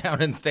want to chop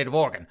down in the state of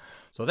Oregon.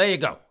 So there you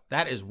go.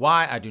 That is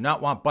why I do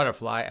not want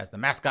Butterfly as the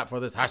mascot for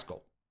this high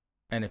school.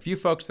 And if you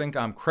folks think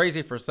I'm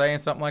crazy for saying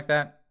something like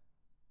that,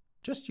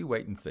 just you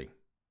wait and see.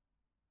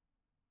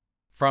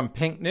 From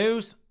Pink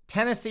News,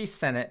 Tennessee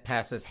Senate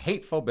passes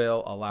hateful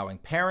bill allowing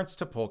parents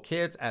to pull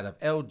kids out of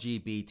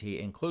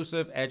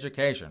LGBT-inclusive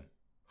education.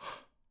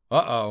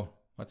 Uh-oh.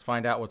 Let's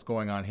find out what's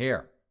going on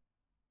here.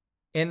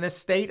 In the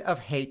state of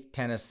hate,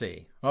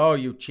 Tennessee, oh,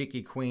 you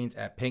cheeky queens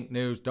at Pink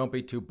News, don't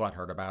be too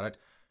butthurt about it.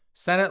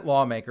 Senate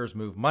lawmakers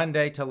moved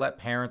Monday to let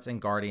parents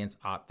and guardians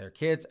opt their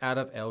kids out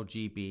of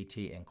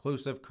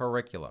LGBT-inclusive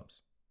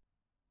curriculums.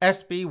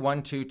 SB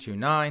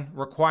 1229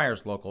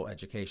 requires local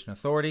education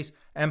authorities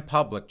and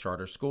public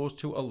charter schools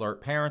to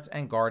alert parents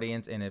and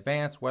guardians in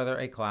advance whether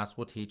a class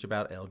will teach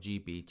about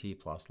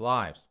LGBT+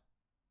 lives.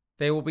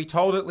 They will be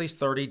told at least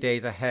 30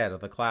 days ahead of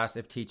the class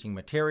if teaching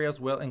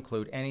materials will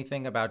include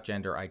anything about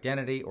gender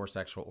identity or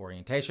sexual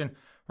orientation,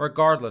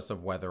 regardless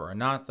of whether or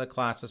not the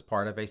class is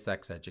part of a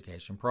sex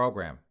education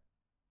program.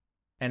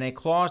 And a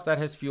clause that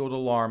has fueled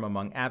alarm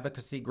among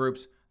advocacy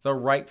groups, the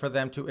right for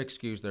them to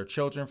excuse their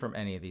children from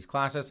any of these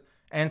classes,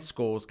 and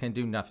schools can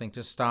do nothing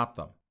to stop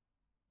them.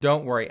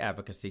 Don't worry,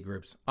 advocacy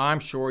groups. I'm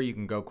sure you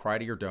can go cry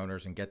to your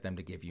donors and get them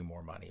to give you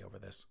more money over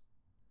this.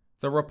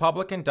 The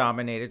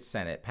Republican-dominated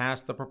Senate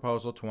passed the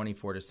proposal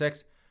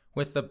 24-6.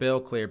 With the bill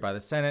cleared by the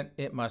Senate,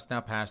 it must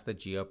now pass the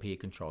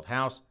GOP-controlled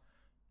House.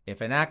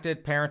 If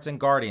enacted, parents and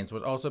guardians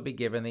would also be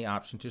given the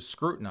option to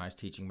scrutinize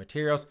teaching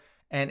materials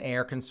and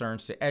air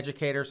concerns to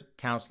educators,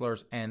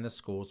 counselors, and the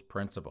school's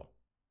principal.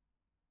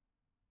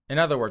 In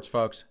other words,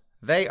 folks,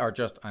 they are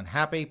just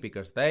unhappy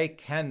because they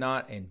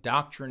cannot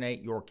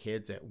indoctrinate your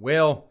kids at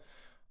will.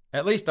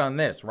 At least on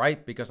this,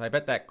 right? Because I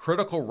bet that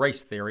critical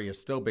race theory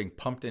is still being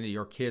pumped into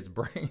your kids'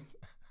 brains.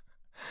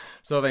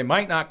 So they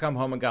might not come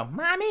home and go,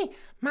 Mommy,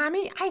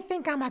 I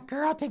think I'm a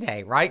girl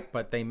today, right?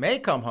 But they may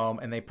come home,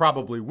 and they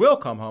probably will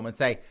come home and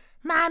say,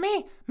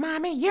 Mommy,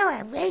 you're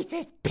a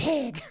racist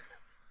pig.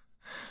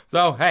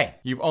 So, hey,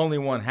 you've only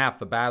won half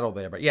the battle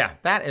there. But yeah,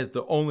 that is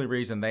the only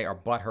reason they are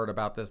butthurt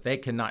about this. They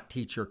cannot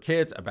teach your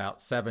kids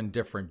about 7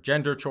 different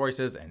gender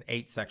choices and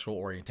 8 sexual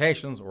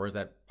orientations. Or is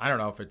that, I don't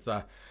know if it's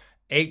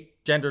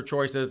 8 gender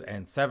choices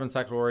and 7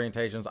 sexual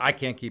orientations. I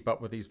can't keep up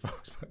with these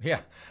folks. But yeah,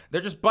 they're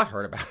just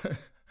butthurt about it.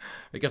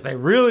 Because they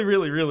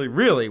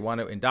really want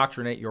to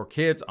indoctrinate your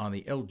kids on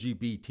the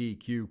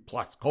LGBTQ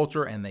plus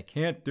culture. And they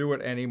can't do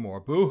it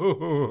anymore.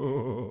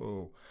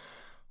 Boo-hoo-hoo-hoo-hoo.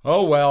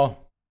 Oh,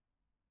 well.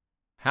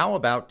 How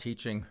about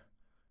teaching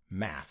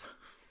math,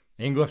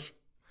 English,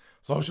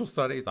 social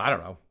studies? I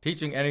don't know,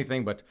 teaching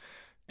anything but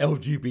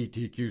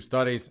LGBTQ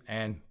studies,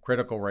 and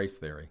critical race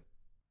theory.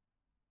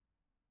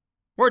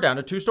 We're down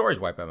to 2 stories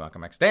wiped by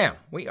Malcolm X. Damn,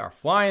 we are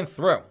flying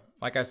through.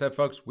 Like I said,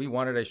 folks, we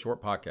wanted a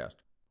short podcast.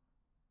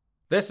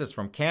 This is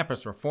from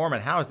Campus Reform,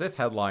 and how is this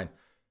headline?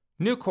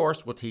 New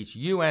course will teach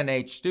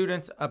UNH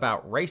students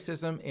about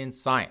racism in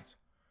science.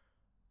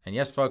 And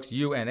yes, folks,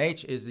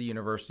 UNH is the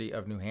University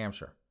of New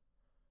Hampshire.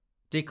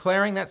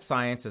 Declaring that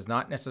science is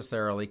not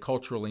necessarily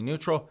culturally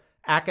neutral,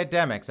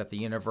 academics at the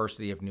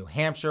University of New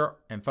Hampshire,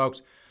 and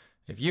folks,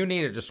 if you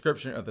need a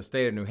description of the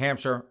state of New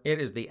Hampshire, it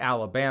is the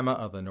Alabama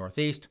of the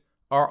Northeast,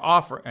 are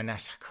offering, and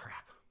that's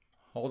crap.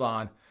 Hold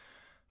on.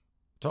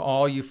 To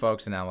all you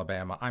folks in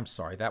Alabama, I'm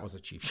sorry, that was a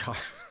cheap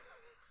shot.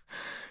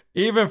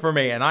 Even for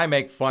me, and I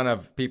make fun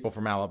of people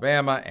from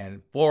Alabama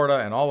and Florida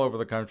and all over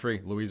the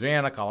country,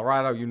 Louisiana,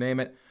 Colorado, you name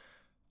it.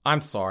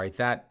 I'm sorry,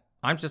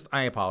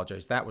 I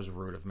apologize. That was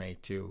rude of me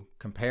to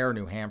compare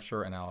New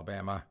Hampshire and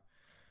Alabama.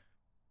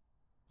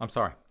 I'm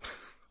sorry.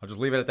 I'll just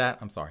leave it at that.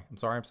 I'm sorry.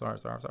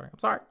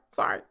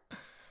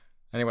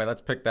 Anyway,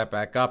 let's pick that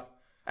back up.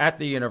 At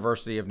the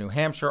University of New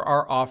Hampshire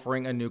are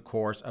offering a new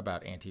course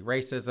about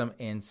anti-racism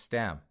in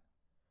STEM.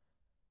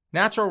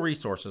 Natural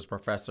Resources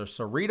Professor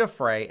Sarita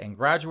Frey and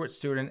graduate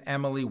student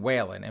Emily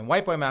Whalen. And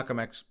White Boy Malcolm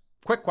X,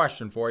 quick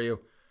question for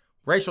you.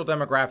 Racial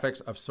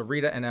demographics of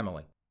Sarita and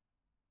Emily.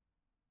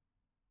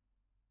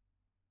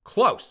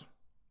 Close,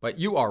 but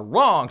you are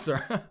wrong,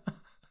 sir.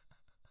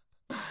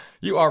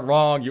 You are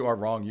wrong.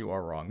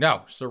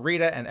 No,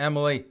 Sarita and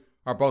Emily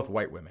are both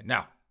white women.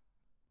 Now,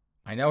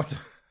 I know it's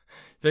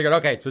figured,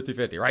 okay, it's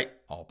 50-50, right?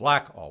 All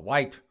black, all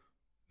white,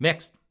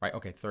 mixed, right?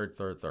 Okay, third,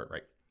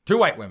 right? 2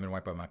 white women,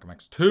 White Boy Malcolm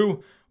X.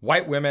 2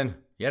 white women,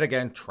 yet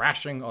again,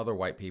 trashing other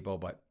white people,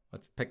 but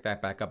let's pick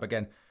that back up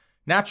again.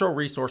 Natural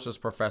Resources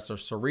Professor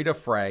Sarita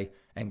Frey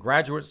and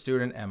graduate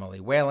student Emily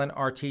Whalen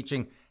are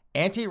teaching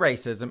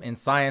anti-racism in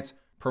science,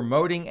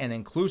 promoting an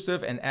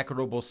inclusive and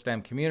equitable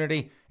STEM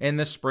community in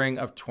the spring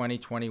of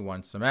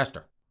 2021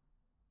 semester.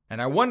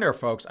 And I wonder,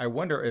 folks,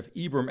 if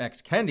Ibram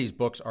X. Kendi's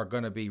books are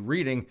going to be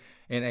reading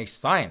in a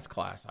science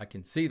class. I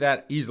can see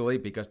that easily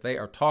because they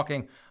are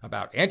talking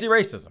about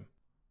anti-racism.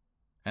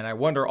 And I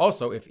wonder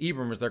also if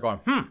Ibram is there going,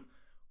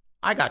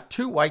 I got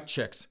 2 white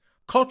chicks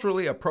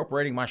culturally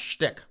appropriating my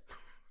shtick.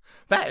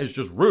 That is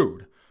just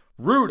rude.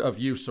 Rude of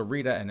you,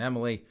 Sarita and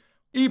Emily.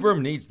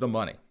 Ibram needs the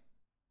money.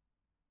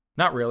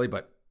 Not really,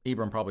 but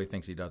Ibram probably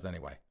thinks he does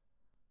anyway.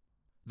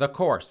 The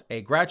course,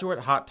 a graduate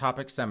hot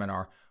topic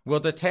seminar, will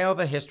detail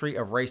the history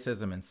of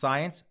racism in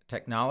science,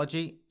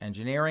 technology,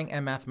 engineering,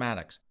 and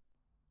mathematics.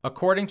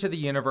 According to the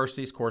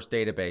university's course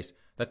database,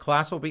 the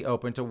class will be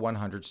open to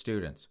 100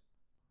 students.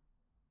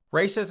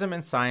 Racism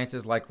in science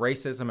is like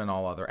racism in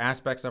all other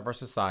aspects of our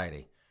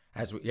society.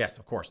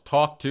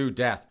 Talk to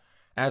death.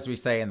 As we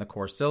say in the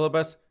course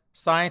syllabus,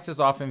 science is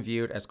often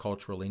viewed as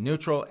culturally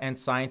neutral and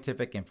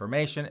scientific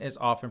information is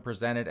often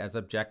presented as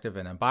objective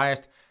and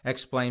unbiased,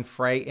 explained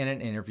Frey in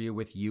an interview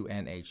with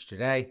UNH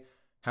Today.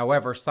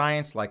 However,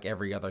 science, like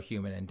every other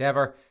human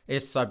endeavor,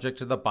 is subject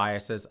to the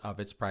biases of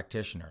its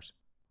practitioners.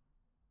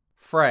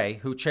 Frey,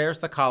 who chairs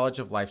the College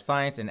of Life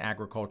Science and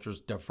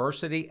Agriculture's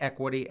Diversity,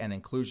 Equity, and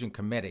Inclusion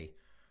Committee,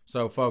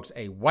 so folks,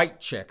 a white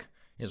chick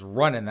is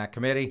running that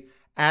committee,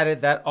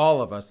 added that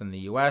all of us in the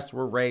U.S.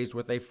 were raised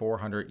with a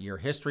 400-year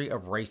history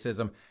of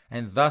racism,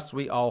 and thus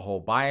we all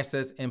hold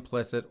biases,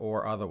 implicit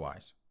or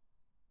otherwise.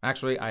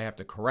 Actually, I have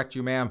to correct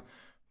you, ma'am.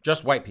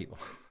 Just white people.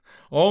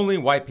 Only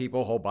white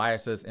people hold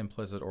biases,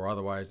 implicit or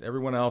otherwise.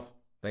 Everyone else,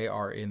 they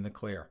are in the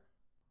clear.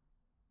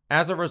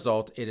 As a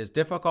result, it is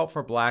difficult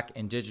for Black,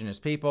 Indigenous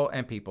people,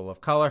 and people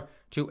of color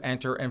to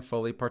enter and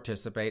fully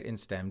participate in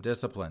STEM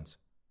disciplines.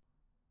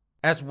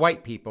 As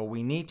white people,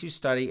 we need to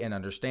study and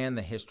understand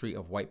the history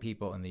of white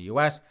people in the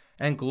U.S.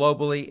 and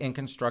globally in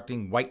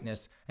constructing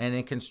whiteness and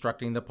in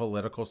constructing the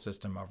political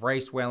system of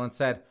race, Whalen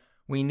said.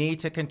 We need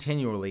to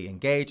continually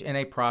engage in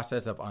a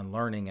process of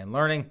unlearning and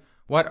learning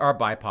what our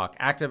BIPOC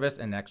activists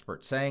and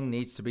experts saying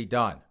needs to be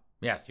done.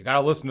 Yes, you got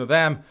to listen to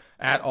them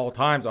at all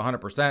times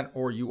 100%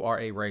 or you are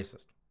a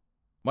racist.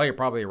 Well, you're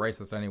probably a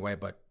racist anyway,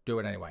 but do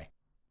it anyway.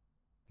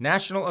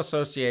 National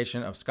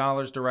Association of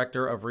Scholars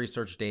Director of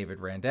Research David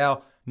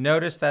Randell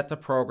noticed that the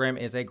program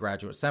is a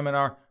graduate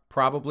seminar,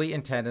 probably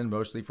intended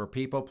mostly for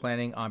people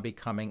planning on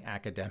becoming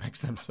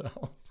academics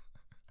themselves.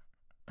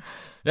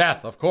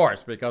 Yes, of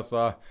course, because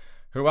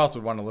who else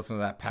would want to listen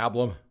to that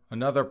pablum?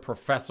 Another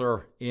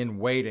professor in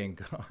waiting.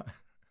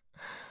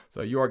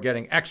 So you are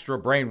getting extra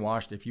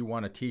brainwashed if you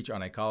want to teach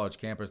on a college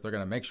campus. They're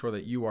going to make sure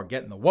that you are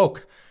getting the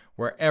woke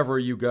wherever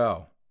you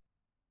go.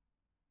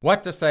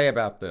 What to say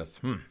about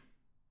this?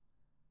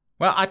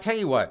 Well, I tell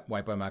you what,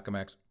 White Boy Malcolm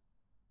X,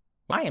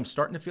 I am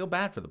starting to feel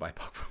bad for the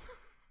BIPOC.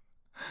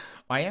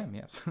 I am,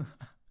 yes.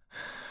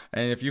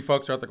 And if you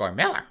folks are out there going,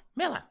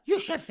 Miller, you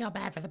should feel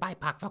bad for the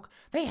BIPOC folk.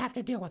 They have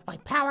to deal with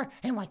white power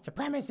and white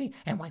supremacy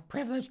and white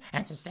privilege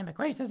and systemic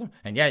racism.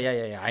 And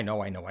yeah, I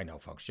know,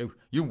 folks.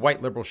 You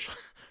white liberals,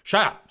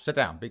 shut up, sit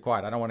down, be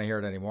quiet. I don't want to hear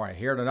it anymore. I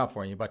hear it enough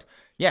for you. But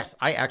yes,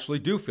 I actually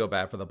do feel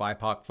bad for the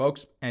BIPOC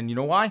folks. And you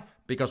know why?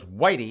 Because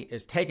Whitey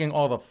is taking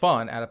all the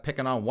fun out of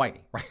picking on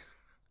Whitey, right?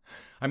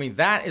 I mean,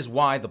 that is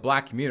why the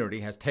black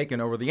community has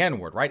taken over the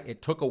N-word, right?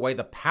 It took away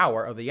the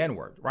power of the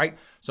N-word, right?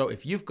 So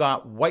if you've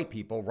got white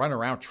people running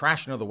around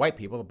trashing other white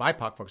people, the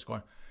BIPOC folks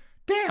going,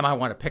 damn, I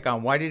want to pick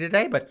on Whitey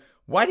today, but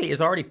Whitey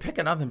is already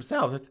picking on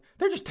themselves.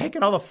 They're just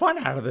taking all the fun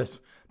out of this.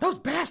 Those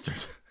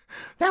bastards.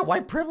 That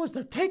white privilege,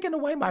 they're taking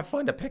away my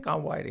fun to pick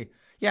on Whitey.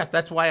 Yes,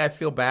 that's why I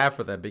feel bad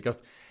for them,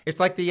 because it's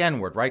like the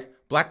N-word, right?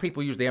 Black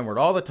people use the N-word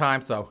all the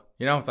time, so,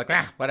 it's like,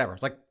 whatever.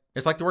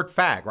 It's like the word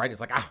fag, right?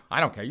 It's like, I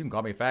don't care. You can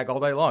call me a fag all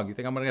day long. You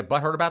think I'm going to get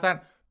butthurt about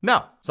that?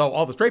 No. So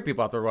all the straight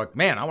people out there are like,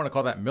 man, I want to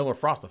call that Miller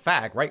Frost a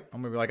fag, right?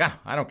 I'm going to be like,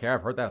 I don't care.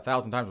 I've heard that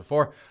 1,000 times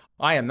before.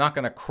 I am not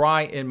going to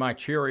cry in my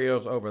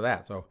Cheerios over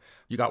that. So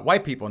you got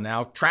white people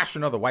now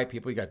trashing other white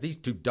people. You got these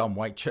two dumb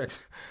white chicks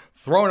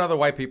throwing other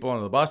white people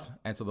under the bus.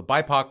 And so the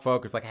BIPOC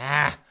folk is like,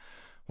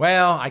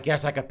 well, I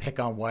guess I could pick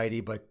on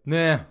Whitey, but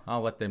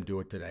I'll let them do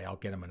it today. I'll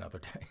get him another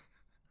day.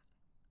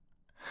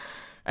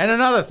 And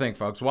another thing,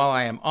 folks, while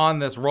I am on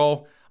this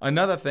roll, I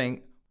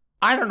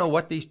don't know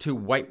what these two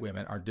white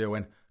women are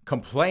doing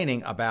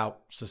complaining about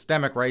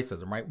systemic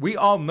racism, right? We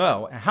all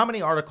know, and how many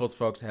articles,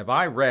 folks, have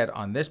I read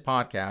on this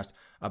podcast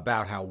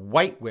about how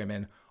white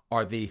women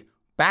are the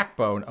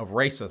backbone of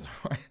racism,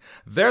 right?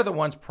 They're the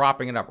ones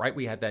propping it up, right?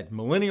 We had that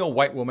millennial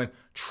white woman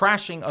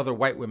trashing other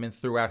white women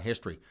throughout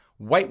history.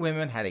 White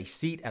women had a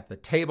seat at the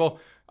table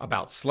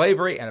about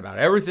slavery and about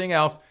everything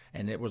else,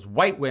 and it was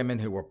white women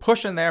who were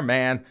pushing their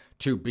man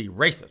to be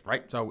racist,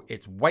 right? So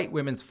it's white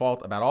women's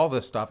fault about all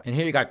this stuff, and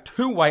here you got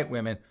two white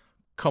women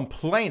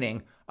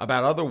complaining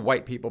about other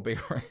white people being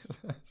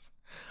racist.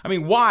 I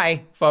mean,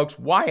 why, folks,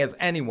 why is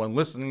anyone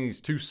listening to these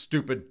two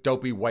stupid,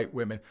 dopey white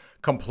women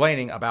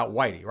complaining about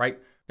Whitey, right?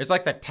 It's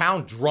like the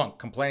town drunk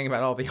complaining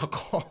about all the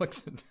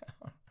alcoholics in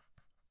town.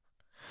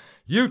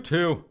 You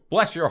two,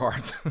 bless your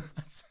hearts.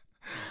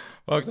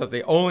 Folks, that's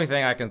the only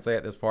thing I can say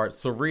at this part.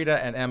 Sarita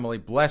and Emily,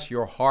 bless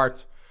your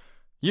hearts.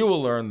 You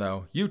will learn,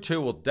 though. You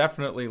two will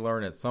definitely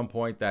learn at some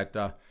point that,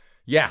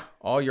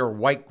 all your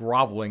white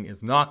groveling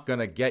is not going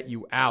to get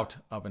you out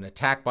of an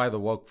attack by the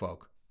woke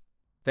folk.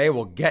 They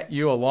will get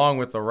you along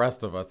with the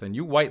rest of us. And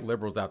you white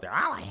liberals out there,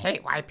 I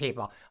hate white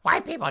people.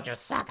 White people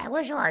just suck. I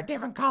wish you were a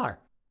different color.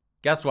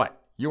 Guess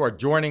what? You are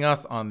joining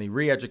us on the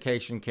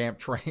re-education camp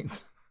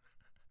trains.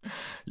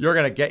 You're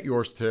going to get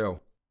yours too.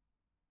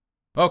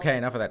 Okay,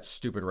 enough of that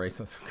stupid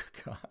racism.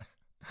 God.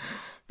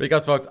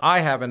 Because, folks,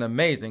 I have an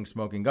amazing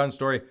smoking gun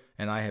story,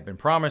 and I have been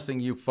promising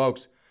you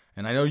folks,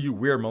 and I know you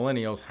weird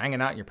millennials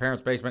hanging out in your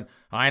parents' basement,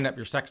 eyeing up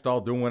your sex doll,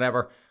 doing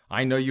whatever.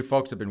 I know you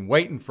folks have been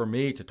waiting for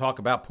me to talk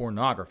about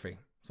pornography.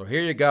 So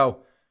here you go.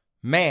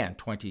 Man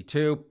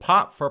 22,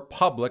 pot for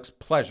Publix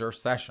pleasure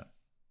session.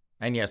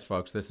 And yes,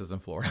 folks, this is in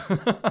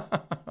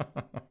Florida.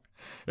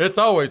 It's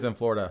always in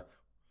Florida.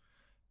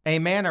 A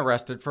man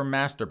arrested for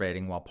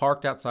masturbating while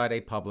parked outside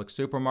a Publix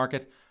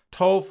supermarket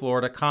told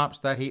Florida cops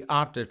that he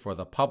opted for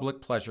the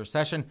public pleasure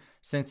session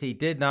since he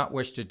did not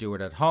wish to do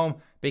it at home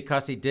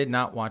because he did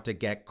not want to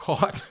get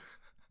caught,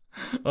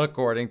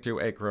 according to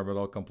a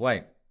criminal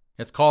complaint.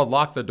 It's called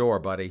Lock the Door,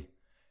 buddy.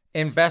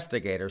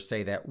 Investigators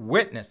say that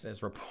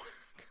witnesses report...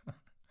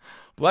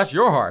 Bless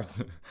your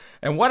hearts.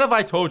 And what have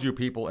I told you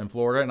people in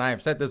Florida, and I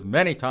have said this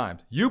many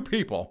times, you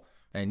people,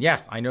 and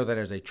yes, I know that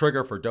is a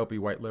trigger for dopey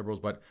white liberals,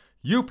 but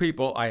you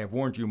people, I have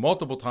warned you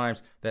multiple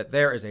times that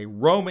there is a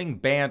roaming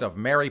band of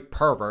merry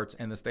perverts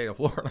in the state of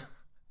Florida.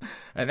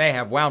 And they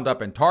have wound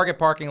up in Target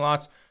parking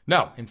lots.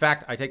 No, in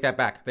fact, I take that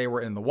back. They were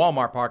in the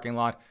Walmart parking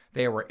lot.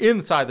 They were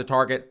inside the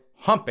Target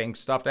humping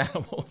stuffed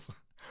animals,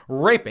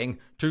 raping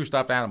two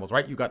stuffed animals,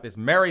 right? You got this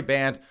merry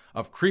band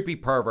of creepy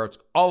perverts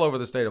all over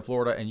the state of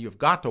Florida, and you've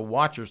got to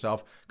watch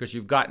yourself because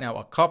you've got now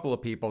a couple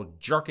of people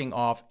jerking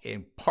off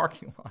in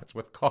parking lots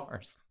with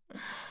cars.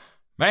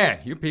 Man,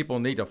 you people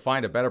need to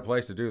find a better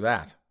place to do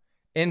that.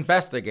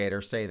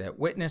 Investigators say that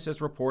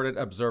witnesses reported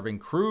observing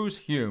Cruz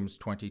Humes,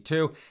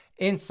 22,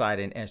 inside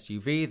an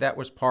SUV that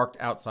was parked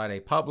outside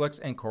a Publix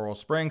in Coral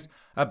Springs,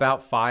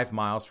 about 5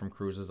 miles from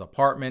Cruz's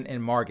apartment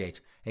in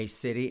Margate, a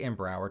city in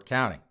Broward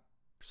County.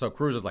 So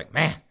Cruz is like,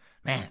 man,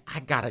 I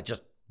gotta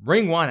just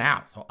bring one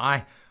out. So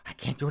I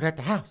can't do it at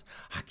the house.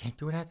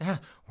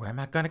 Where am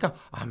I gonna go?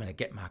 I'm gonna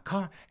get my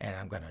car and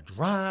I'm gonna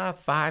drive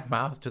 5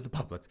 miles to the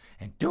Publix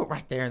and do it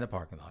right there in the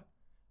parking lot.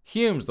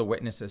 Humes, the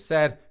witnesses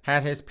said,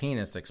 had his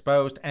penis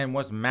exposed and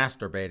was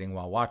masturbating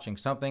while watching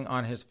something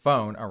on his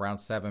phone around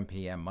 7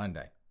 p.m.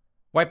 Monday.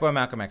 White Boy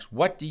Malcolm X,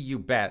 what do you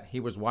bet he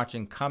was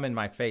watching Come in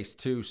My Face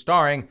 2,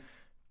 starring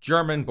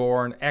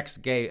German-born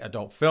ex-gay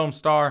adult film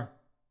star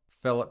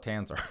Philip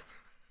Tanzer?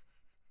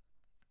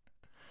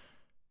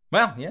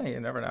 Well, yeah, you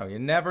never know. You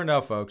never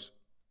know, folks.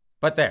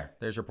 But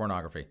there's your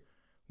pornography.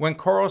 When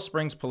Coral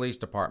Springs Police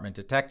Department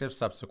detectives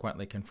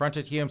subsequently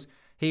confronted Humes,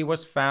 he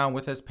was found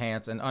with his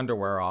pants and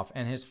underwear off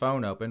and his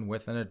phone open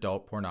with an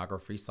adult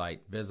pornography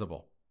site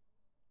visible.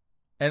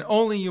 And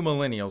only you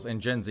millennials and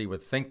Gen Z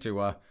would think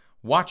to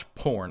watch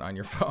porn on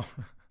your phone.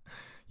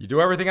 You do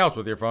everything else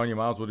with your phone, you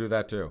might as well do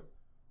that too.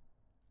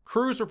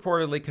 Cruz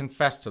reportedly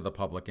confessed to the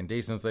public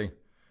indecency.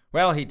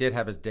 Well, he did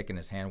have his dick in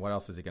his hand. What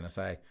else is he going to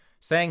say?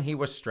 Saying he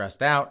was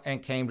stressed out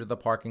and came to the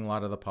parking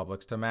lot of the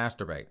Publix to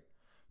masturbate.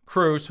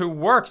 Cruz, who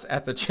works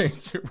at the chain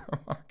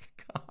supermarket,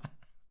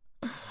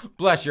 God,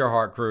 bless your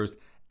heart, Cruz,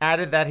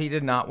 added that he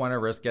did not want to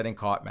risk getting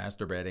caught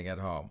masturbating at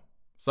home.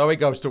 So he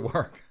goes to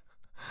work.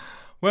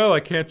 Well,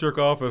 I can't jerk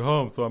off at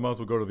home, so I might as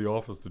well go to the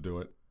office to do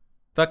it.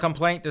 The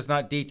complaint does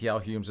not detail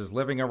Humes'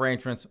 living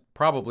arrangements,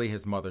 probably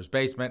his mother's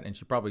basement, and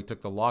she probably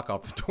took the lock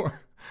off the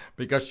door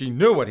because she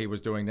knew what he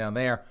was doing down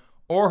there,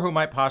 or who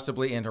might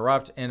possibly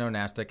interrupt an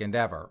onastic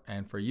endeavor.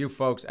 And for you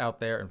folks out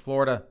there in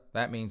Florida,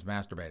 that means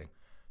masturbating.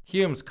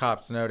 Humes,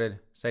 cops noted,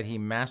 said he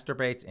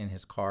masturbates in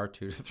his car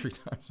 2 to 3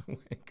 times a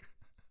week.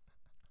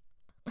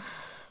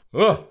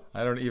 Ugh,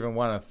 I don't even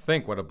want to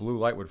think what a blue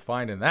light would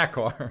find in that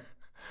car.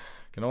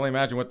 Can only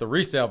imagine what the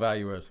resale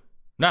value is.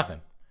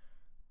 Nothing.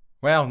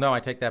 Well, no, I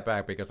take that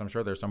back because I'm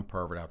sure there's some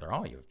pervert out there.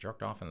 Oh, you've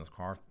jerked off in this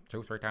car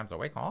 2-3 times a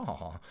week?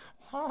 I'll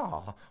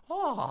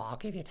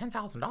give you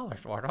 $10,000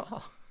 for it.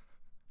 Oh.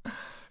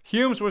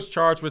 Humes was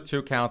charged with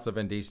 2 counts of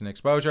indecent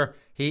exposure.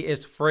 He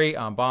is free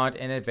on bond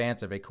in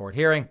advance of a court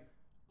hearing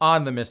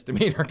on the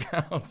misdemeanor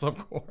counts,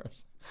 of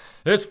course.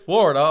 It's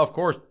Florida. Of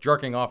course,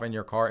 jerking off in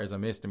your car is a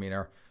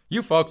misdemeanor.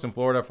 You folks in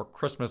Florida, for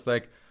Christmas'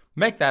 sake,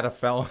 make that a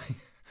felony.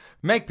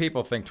 Make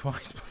people think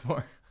twice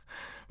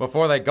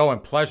before they go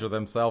and pleasure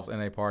themselves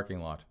in a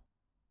parking lot.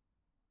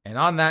 And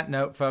on that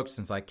note, folks,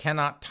 since I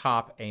cannot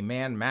top a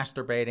man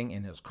masturbating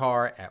in his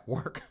car at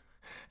work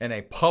in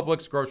a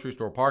Publix grocery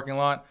store parking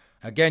lot,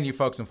 again, you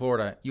folks in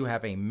Florida, you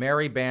have a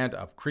merry band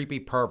of creepy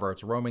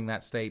perverts roaming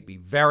that state. Be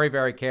very,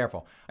 very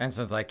careful. And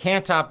since I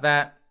can't top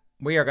that,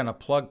 we are going to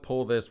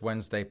pull this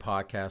Wednesday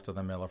podcast of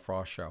The Miller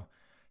Frost Show.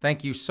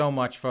 Thank you so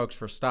much, folks,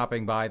 for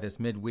stopping by this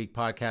midweek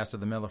podcast of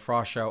The Miller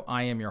Frost Show.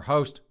 I am your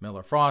host,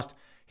 Miller Frost,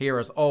 here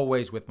as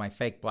always with my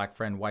fake black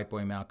friend, White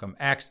Boy Malcolm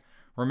X.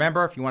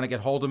 Remember, if you want to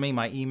get hold of me,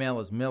 my email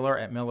is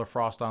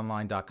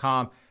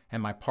miller@millerfrostonline.com,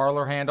 and my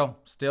Parler handle,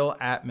 still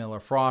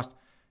 @MillerFrost.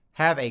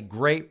 Have a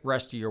great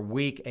rest of your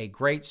week, a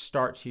great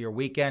start to your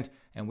weekend,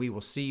 and we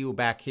will see you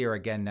back here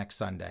again next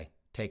Sunday.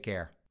 Take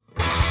care.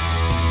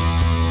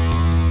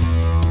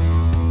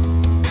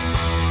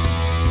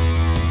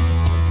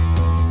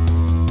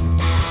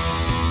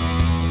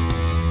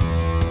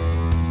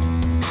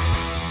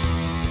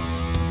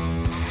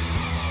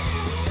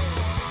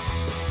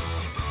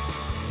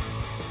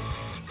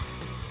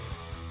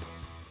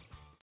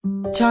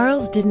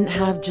 Charles didn't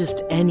have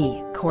just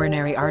any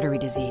coronary artery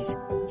disease.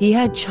 He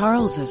had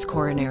Charles's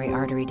coronary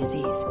artery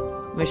disease.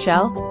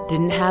 Michelle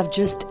didn't have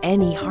just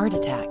any heart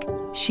attack.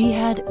 She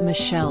had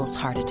Michelle's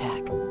heart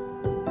attack.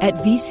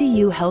 At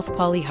VCU Health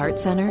Poly Heart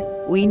Center,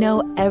 we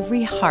know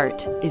every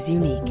heart is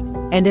unique.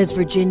 And as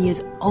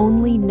Virginia's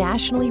only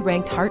nationally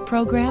ranked heart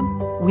program,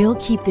 we'll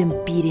keep them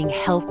beating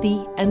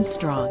healthy and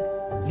strong.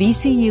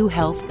 VCU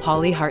Health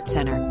Poly Heart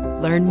Center.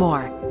 Learn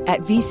more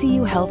at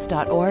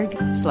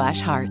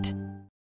vcuhealth.org/heart.